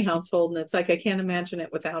about my household, and it's like, I can't imagine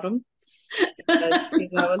it without them.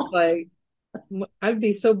 It's like, I'd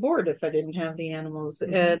be so bored if I didn't have the animals.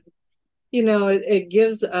 And, it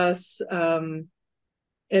gives us,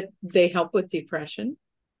 they help with depression.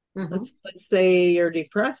 Let's say you're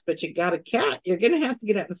depressed, but you got a cat, you're going to have to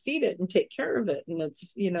get up and feed it and take care of it. And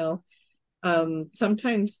it's,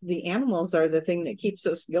 sometimes the animals are the thing that keeps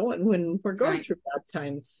us going when we're going through bad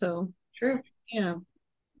times. So true. Yeah.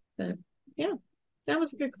 But yeah, that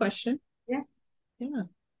was a good question. Yeah. Yeah.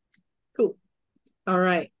 Cool. All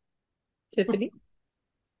right. Tiffany.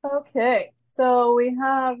 Okay. So we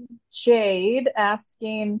have Jade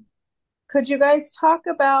asking, Could you guys talk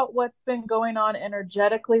about what's been going on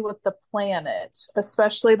energetically with the planet,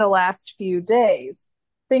 especially the last few days?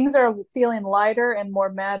 Things are feeling lighter and more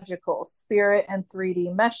magical, spirit and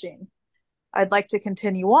 3D meshing. I'd like to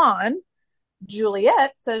continue on.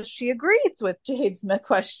 Juliet says she agrees with Jade's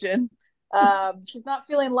question. She's not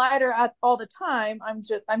feeling lighter all the time.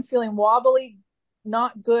 I'm feeling wobbly,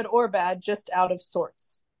 not good or bad, just out of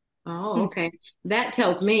sorts. Oh, okay. That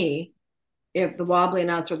tells me if the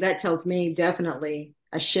wobbliness, or that tells me definitely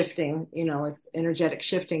a shifting, it's energetic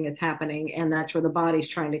shifting is happening, and that's where the body's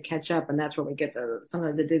trying to catch up, and that's where we get some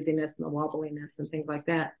of the dizziness and the wobbliness and things like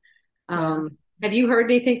that. Yeah. Have you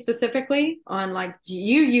heard anything specifically on, like,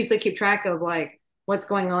 you usually keep track of like what's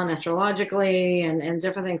going on astrologically and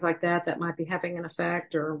different things like that might be having an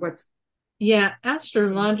effect, or what's. Yeah,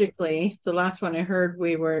 astrologically, the last one I heard,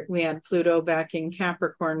 we had Pluto back in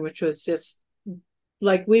Capricorn, which was just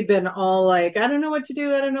like, we've been all like, I don't know what to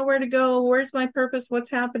do, I don't know where to go, where's my purpose, what's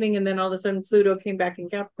happening? And then all of a sudden Pluto came back in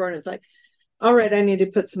Capricorn. It's like, all right, I need to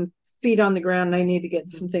put some feet on the ground, I need to get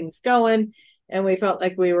some things going. And we felt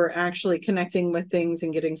like we were actually connecting with things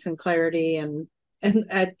and getting some clarity. And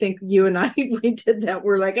I think you and I, we did that.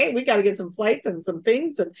 We're like, hey, we got to get some flights and some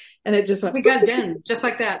things. And it just went. We got done just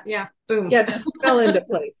like that. Yeah. Boom. Yeah, just fell into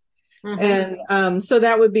place. And so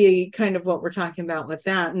that would be kind of what we're talking about with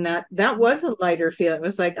that. And that was a lighter feel. It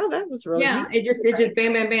was like, oh, that was really neat. It just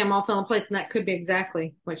bam, bam, bam, all fell in place. And that could be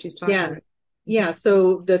exactly what she's talking about. Yeah.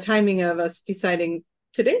 So the timing of us deciding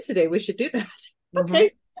today's the day we should do that.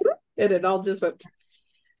 Okay. And it all just went.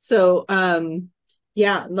 So,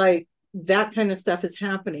 like that kind of stuff is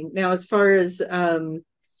happening. Now, as far as a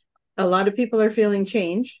lot of people are feeling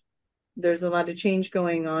change, there's a lot of change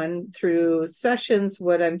going on through sessions.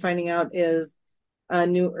 What I'm finding out is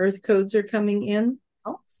new earth codes are coming in.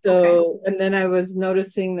 And then I was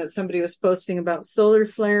noticing that somebody was posting about solar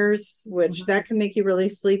flares, which that can make you really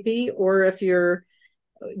sleepy, or if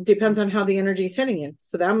depends on how the energy is hitting you.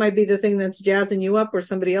 So that might be the thing that's jazzing you up, or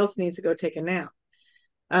somebody else needs to go take a nap.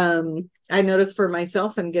 I noticed for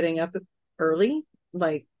myself, I'm getting up early,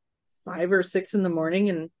 like 5 or 6 in the morning,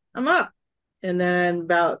 and I'm up. And then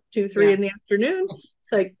about 2, 3 in the afternoon,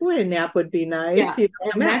 it's like, boy, a nap would be nice.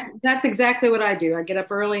 Yeah. That's exactly what I do. I get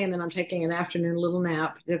up early and then I'm taking an afternoon little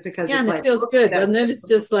nap, just because it's like, it feels good. And then it's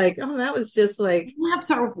just like, oh, that was just like,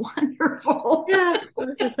 naps are wonderful. Yeah. It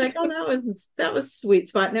was just like, oh, that was sweet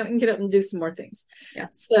spot. Now we can get up and do some more things. Yeah.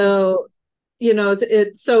 So,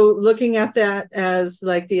 so looking at that as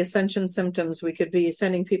like the ascension symptoms, we could be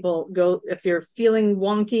sending people, if you're feeling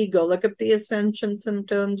wonky, go look up the ascension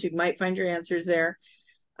symptoms. You might find your answers there.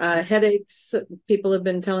 Headaches, people have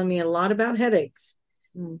been telling me a lot about headaches.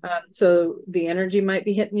 So the energy might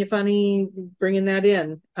be hitting you funny, bringing that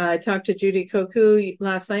in. I talked to Judy Koku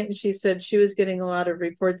last night, and she said she was getting a lot of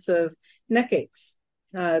reports of neck aches.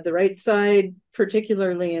 The right side,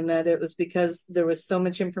 particularly, in that it was because there was so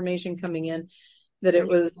much information coming in that it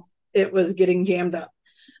was getting jammed up.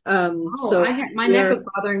 My neck was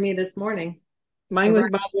bothering me this morning. Mine was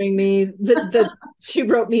bothering me. She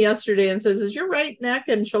wrote me yesterday and says, "Is your right neck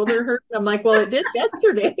and shoulder hurt?" I'm like, "Well, it did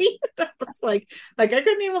yesterday." It's like I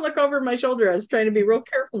couldn't even look over my shoulder. I was trying to be real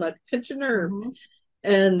careful not to pinch a nerve.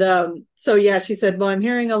 And she said, well, I'm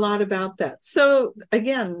hearing a lot about that. So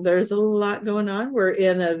again, there's a lot going on. We're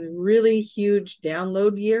in a really huge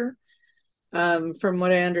download year. From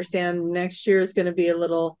what I understand, next year is going to be a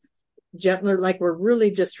little gentler. Like, we're really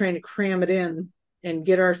just trying to cram it in and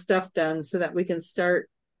get our stuff done so that we can start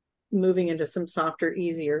moving into some softer,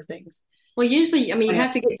 easier things. Well, usually, you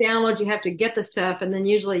have to get downloads, you have to get the stuff, and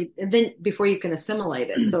then before you can assimilate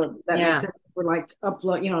it. So that makes sense. We're like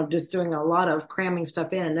upload, just doing a lot of cramming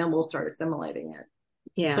stuff in, and then we'll start assimilating it.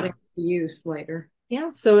 Yeah. Putting it to use later. Yeah.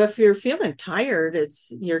 So if you're feeling tired,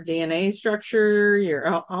 it's your DNA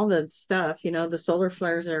structure, all the stuff, the solar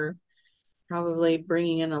flares are probably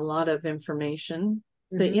bringing in a lot of information.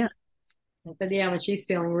 But yeah. But when she's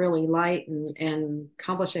feeling really light and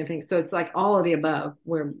accomplishing things. So it's like all of the above,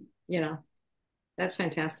 where, that's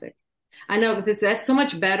fantastic. I know, because that's so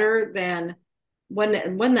much better than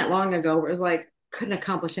wasn't that long ago, where it was like, couldn't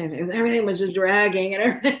accomplish anything. Everything was just dragging, and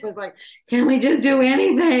everything was like, can we just do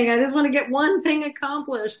anything? I just want to get one thing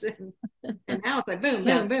accomplished. And now it's like, boom,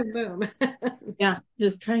 boom, boom, boom. Yeah.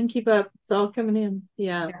 Just try and keep up. It's all coming in.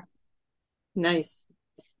 Yeah. Nice.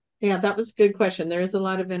 Yeah, that was a good question. There is a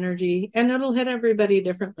lot of energy, and it'll hit everybody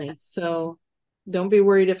differently. So don't be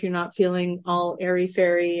worried if you're not feeling all airy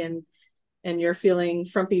fairy and you're feeling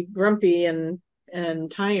frumpy, grumpy and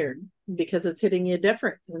tired, because it's hitting you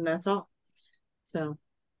different, and that's all. So,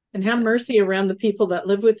 and have mercy around the people that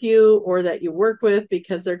live with you or that you work with,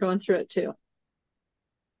 because they're going through it too.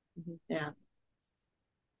 Yeah.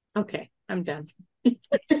 Okay, I'm done.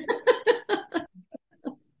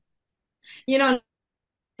 You know,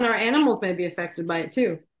 and our animals may be affected by it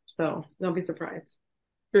too. So don't be surprised.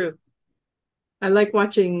 True. I like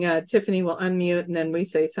watching Tiffany will unmute and then we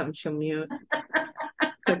say something, she'll mute.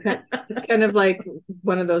 So it's kind of like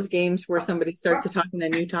one of those games where somebody starts to talk and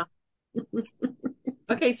then you talk.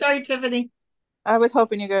 Okay, sorry, Tiffany. I was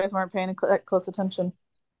hoping you guys weren't paying close attention.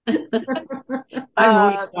 I'm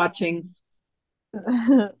always watching.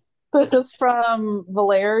 This is from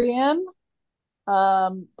Valerian.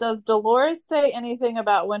 Does Dolores say anything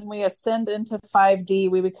about when we ascend into 5D,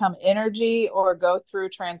 we become energy or go through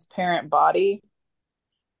transparent body?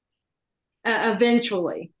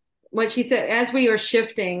 Eventually, what she said, as we are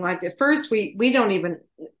shifting, like at first we don't even,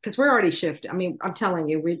 because we're already shifted. I mean, I'm telling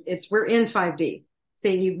you, we're in 5D. So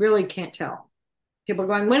you really can't tell. People are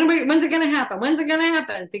going, when's it going to happen? When's it going to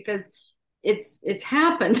happen? Because it's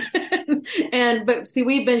happened. But see,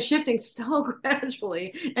 we've been shifting so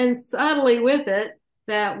gradually and subtly with it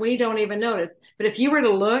that we don't even notice. But if you were to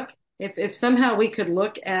look, if somehow we could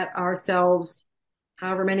look at ourselves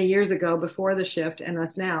however many years ago before the shift and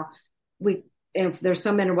us now, if there's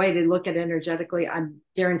some better way to look at it energetically, I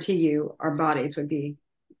guarantee you our bodies would be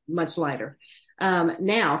much lighter.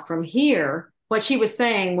 Now from here, what she was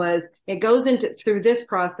saying was it goes into through this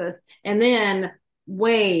process and then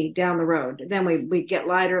way down the road, then we get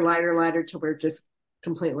lighter till we're just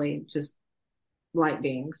completely just light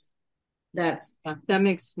beings. That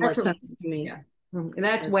makes more sense to me. Yeah. And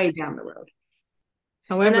that's way down the road.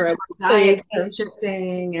 However, I would say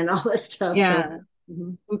shifting and all that stuff. Yeah.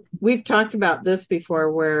 So, we've talked about this before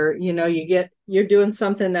where, you're doing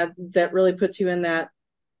something that really puts you in that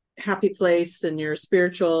happy place and your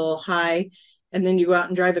spiritual high. And then you go out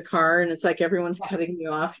and drive a car and it's like everyone's cutting you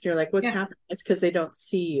off. You're like, what's happening? It's because they don't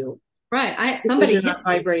see you. Right. You're not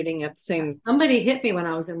vibrating at the same. Somebody hit me when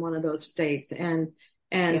I was in one of those states. And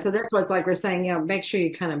so that's what it's like we're saying, make sure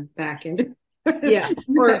you kind of back into.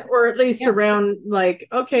 or at least around like,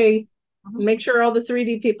 okay, make sure all the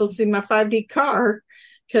 3D people see my 5D car.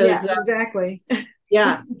 Exactly.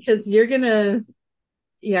 Because you're gonna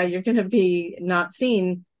be not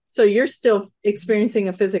seen. So you're still experiencing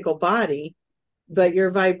a physical body, but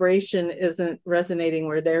your vibration isn't resonating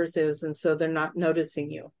where theirs is. And so they're not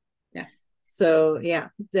noticing you. Yeah. So,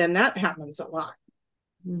 then that happens a lot.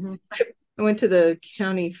 Mm-hmm. I went to the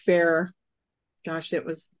county fair. Gosh, it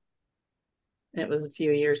was a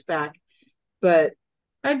few years back, but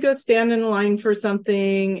I'd go stand in line for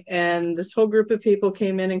something. And this whole group of people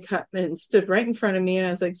came in and stood right in front of me. And I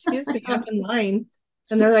was like, excuse me, I'm in line.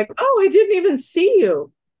 And they're like, oh, I didn't even see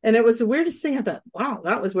you. And it was the weirdest thing. I thought, wow,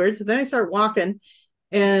 that was weird. So then I start walking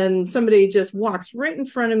and somebody just walks right in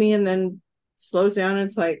front of me and then slows down. And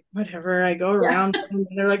it's like, whatever. I go around and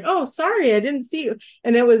they're like, oh, sorry, I didn't see you.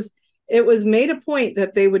 And it was made a point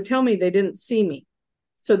that they would tell me they didn't see me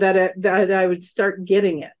so that I would start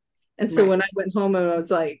getting it. And so when I went home and I was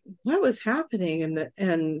like, what was happening?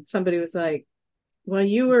 And somebody was like, well,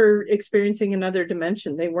 you were experiencing another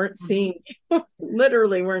dimension. They weren't seeing you,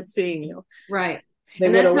 literally weren't seeing you. Right. They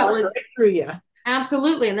would have walked right through you.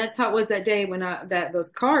 Absolutely. And that's how it was that day when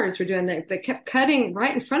those cars were doing that. They kept cutting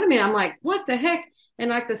right in front of me. I'm like, what the heck? And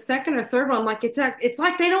like the second or third one, I'm like, it's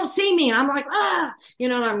like they don't see me. And I'm like,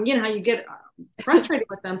 and I'm, how you get frustrated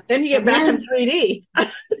with them. Then you get back in 3D.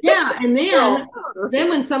 And then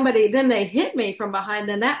when they hit me from behind,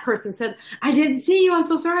 then that person said, I didn't see you. I'm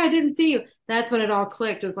so sorry. I didn't see you. That's when it all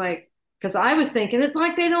clicked. It was like, because I was thinking, it's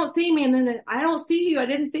like they don't see me. And then I don't see you. I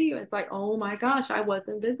didn't see you. It's like, oh my gosh, I was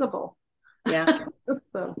invisible. Yeah.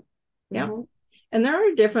 And there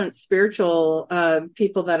are different spiritual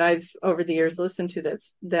people that I've over the years listened to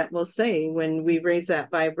that will say when we raise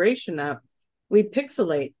that vibration up, we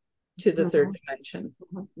pixelate to the third dimension.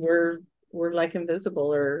 We're like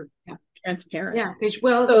invisible or transparent. Yeah.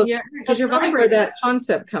 Because you're vibrating. Where that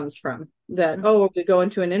concept comes from. That we go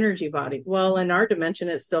into an energy body. Well, in our dimension,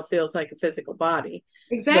 it still feels like a physical body.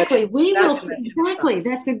 Exactly. That's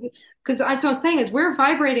because that's what I'm saying is we're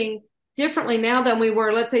vibrating differently now than we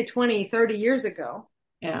were, let's say 20, 30 years ago.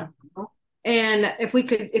 Yeah. And if we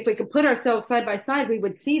could put ourselves side by side, we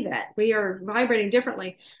would see that we are vibrating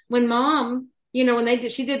differently. When Mom, when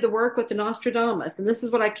she did the work with the Nostradamus, and this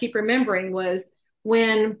is what I keep remembering was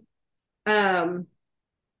when,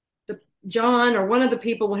 John or one of the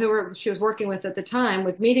people who she was working with at the time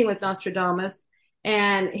was meeting with Nostradamus,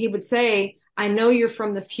 and he would say, I know you're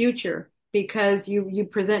from the future because you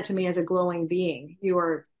present to me as a glowing being. You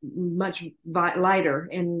are much lighter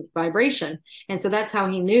in vibration. And so that's how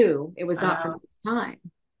he knew it was not from his time,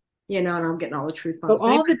 and I'm getting all the truth So bombs. But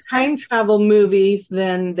all the time travel movies,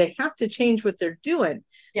 then they have to change what they're doing.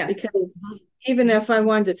 yes. Because even if I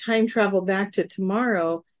wanted to time travel back to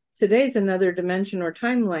tomorrow, today's another dimension or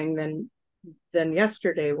timeline than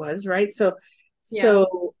yesterday was, right? So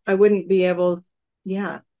I wouldn't be able,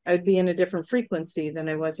 I'd be in a different frequency than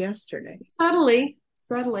I was yesterday. Subtly,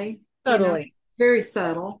 very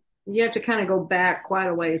subtle. You have to kind of go back quite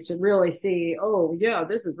a ways to really see, oh yeah,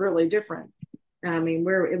 this is really different. I mean,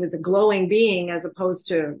 where it was a glowing being as opposed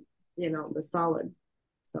to, the solid.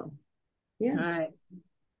 So, yeah. All right.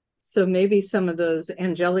 So maybe some of those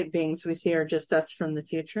angelic beings we see are just us from the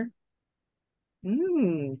future.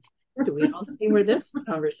 Do we all see where this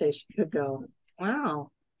conversation could go? Wow.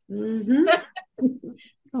 Mm-hmm.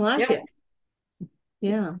 I like it.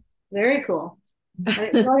 Yeah. Very cool. I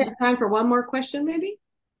think we probably have time for one more question, maybe.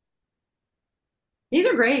 These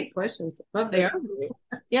are great questions. Love They this. are great.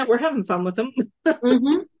 Yeah, we're having fun with them.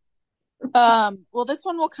 Mm-hmm. Well, this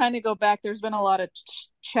one will kind of go back. There's been a lot of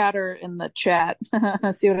chatter in the chat.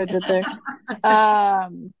 See what I did there?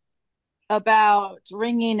 About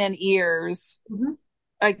ringing in ears. Mm-hmm.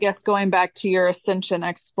 I guess going back to your ascension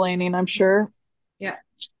explaining, I'm sure. Yeah.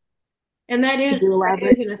 And that is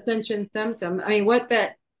an ascension symptom. I mean,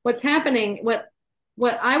 what's happening, what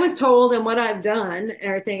I was told and what I've done and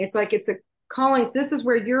everything, it's like it's a calling. So this is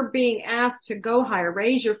where you're being asked to go higher,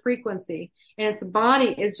 raise your frequency, and its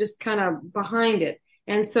body is just kind of behind it.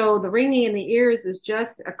 And so the ringing in the ears is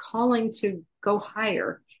just a calling to go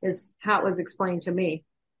higher, is how it was explained to me.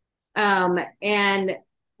 And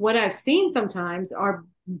what I've seen sometimes are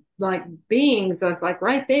like beings that's like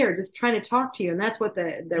right there just trying to talk to you, and that's what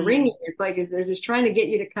the ringing is like, is they're just trying to get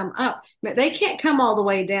you to come up. But they can't come all the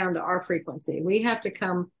way down to our frequency. We have to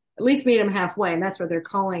come at least meet them halfway, and that's where they're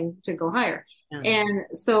calling to go higher. And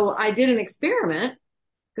so I did an experiment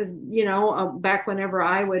because back whenever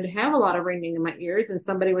I would have a lot of ringing in my ears and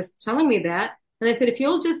somebody was telling me that, and I said, if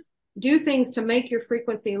you'll just do things to make your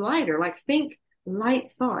frequency lighter, like think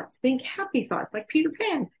light thoughts, think happy thoughts, like Peter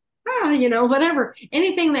Pan, whatever,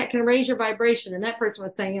 anything that can raise your vibration. And that person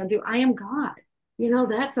was saying, I am God,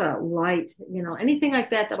 that's a light, anything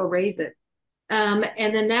like that that'll raise it.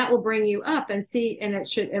 And then that will bring you up and see, and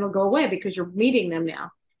it'll go away because you're meeting them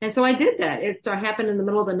now. And so I did that. It happened in the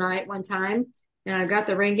middle of the night one time, and I got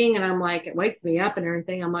the ringing, and I'm like, it wakes me up and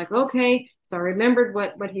everything. I'm like, okay. So I remembered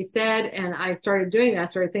what he said, and I started doing that. I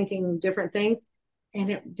started thinking different things, and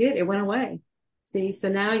it went away. See, so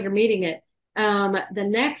now you're meeting it. The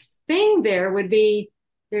next thing there would be,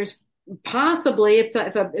 there's possibly,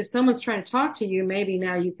 if someone's trying to talk to you, maybe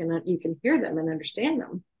now you can hear them and understand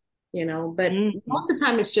them, but most of the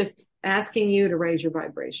time it's just asking you to raise your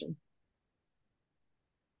vibration.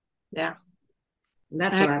 Yeah. And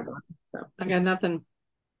that's what I've done. So. I got nothing.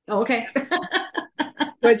 Oh, okay.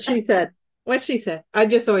 What she said. I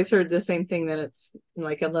just always heard the same thing, that it's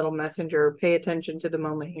like a little messenger. Pay attention to the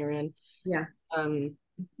moment you're in. Yeah.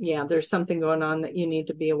 There's something going on that you need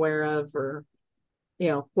to be aware of, or,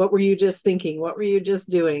 what were you just thinking? What were you just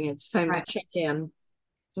doing? It's time to check in.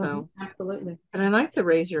 So absolutely. And I like the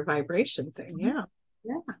raise your vibration thing. Yeah.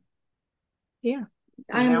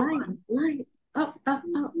 I am light. Up.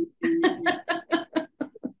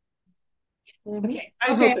 Okay.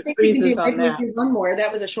 I hope it freezes on that. One more.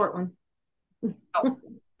 That was a short one. Oh,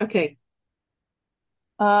 okay.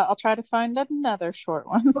 I'll try to find another short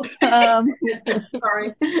one.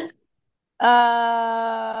 Sorry.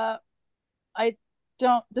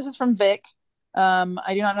 This is from Vic.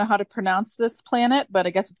 I do not know how to pronounce this planet, but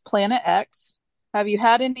I guess it's Planet X. Have you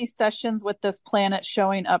had any sessions with this planet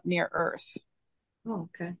showing up near Earth? Oh,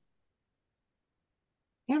 okay.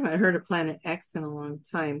 I haven't heard of Planet X in a long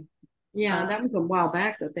time. Yeah, that was a while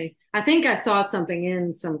back I think I saw something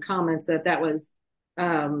in some comments that was,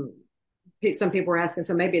 some people were asking,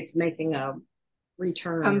 so maybe it's making a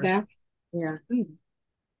return. Come back? Yeah.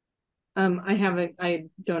 I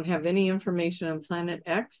don't have any information on Planet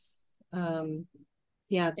X. Any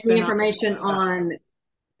information on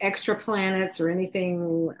extra planets or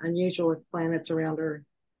anything unusual with planets around Earth?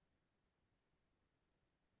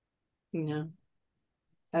 No.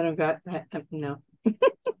 I don't got that. No.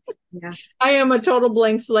 Yeah. I am a total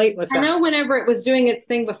blank slate with that. I know whenever it was doing its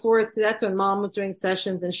thing before, that's when Mom was doing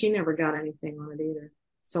sessions, and she never got anything on it either.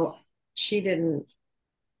 So she didn't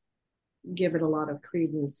give it a lot of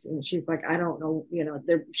credence, and she's like, I don't know,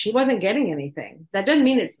 she wasn't getting anything. That doesn't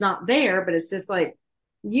mean it's not there, but it's just like,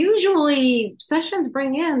 usually sessions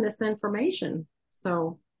bring in this information.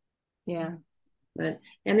 So yeah.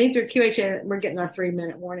 And these are QHH, we're getting our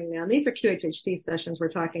 3-minute warning now. And these are QHHT sessions we're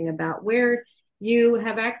talking about, where you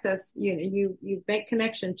have access, you make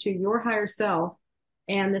connection to your higher self,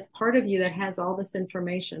 and this part of you that has all this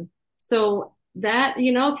information. So that,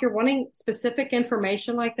 you know, if you're wanting specific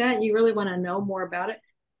information like that, you really want to know more about it,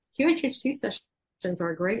 QHHT sessions are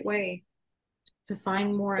a great way to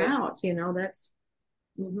find more out. You know, that's,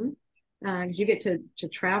 you get to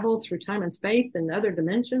travel through time and space and other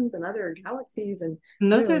dimensions and other galaxies. And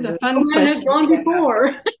those are the fun questions. Gone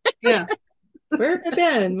before. Yeah. Where have I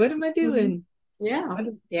been? What am I doing? Yeah.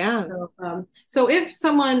 Yeah. So if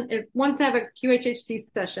someone wants to have a QHHT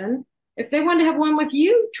session, if they want to have one with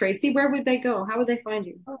you, Tracie, where would they go? How would they find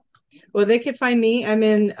you? Well, they could find me. I'm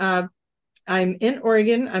in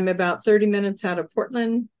Oregon. I'm about 30 minutes out of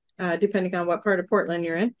Portland, depending on what part of Portland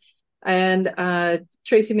you're in. And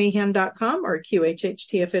TracieMahan.com or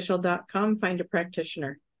QHHTofficial.com. Find a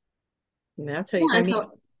practitioner. And that's how you find me. So,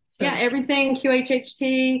 yeah, everything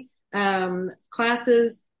QHHT,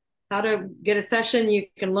 classes, how to get a session. You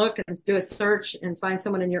can look and do a search and find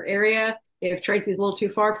someone in your area. If Tracie's a little too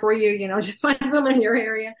far for you, you know, just find someone in your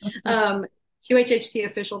area.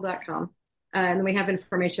 QHHTofficial.com. And we have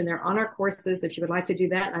information there on our courses if you would like to do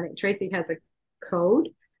that. I think Tracie has a code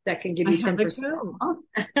that can give you 10% off.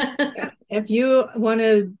 If you want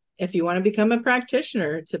to become a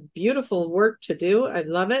practitioner, it's a beautiful work to do. I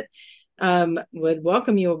love it. Would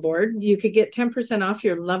welcome you aboard. You could get 10% off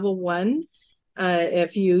your level 1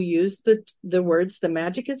 if you use the words "the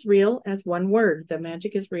magic is real" as one word. The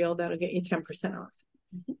magic is real. That'll get you 10% off.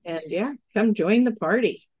 And yeah, come join the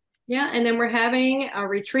party. Yeah, and then we're having a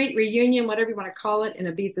retreat, reunion, whatever you want to call it, in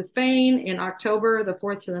Ibiza, Spain in October, the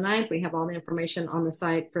 4th to the 9th. We have all the information on the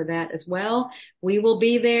site for that as well. We will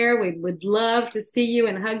be there. We would love to see you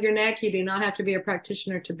and hug your neck. You do not have to be a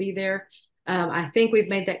practitioner to be there. I think we've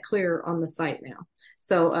made that clear on the site now.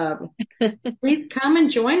 So please come and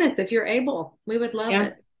join us if you're able. We would love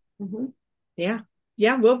it. Mm-hmm. Yeah,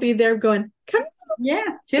 we'll be there going, come.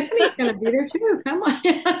 Yes, Tiffany's going to be there too. Come on.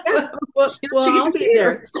 So, well, I'll be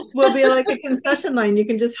there. We'll be like a concession line. You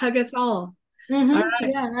can just hug us all. Mm-hmm. All right.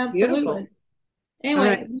 Yeah, absolutely. Beautiful.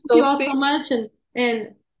 Anyway, thank you all so much.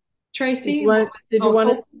 And Tracie, did you want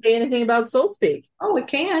to say anything about Soul Speak? Oh, we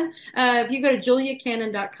can. If you go to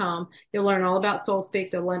juliacannon.com, you'll learn all about Soul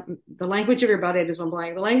Speak, the language of your body. I just went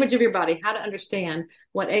blank. The language of your body, how to understand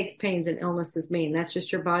what aches, pains, and illnesses mean. That's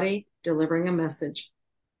just your body delivering a message.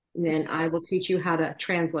 And then I will teach you how to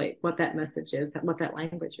translate what that message is, what that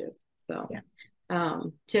language is. So,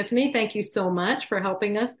 Tiffany, thank you so much for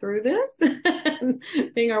helping us through this,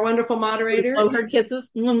 being our wonderful moderator. Oh, her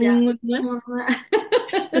kisses. Yeah.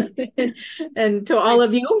 And to all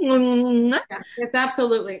of you. It's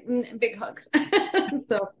absolutely big hugs.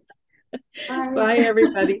 So, bye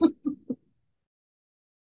everybody.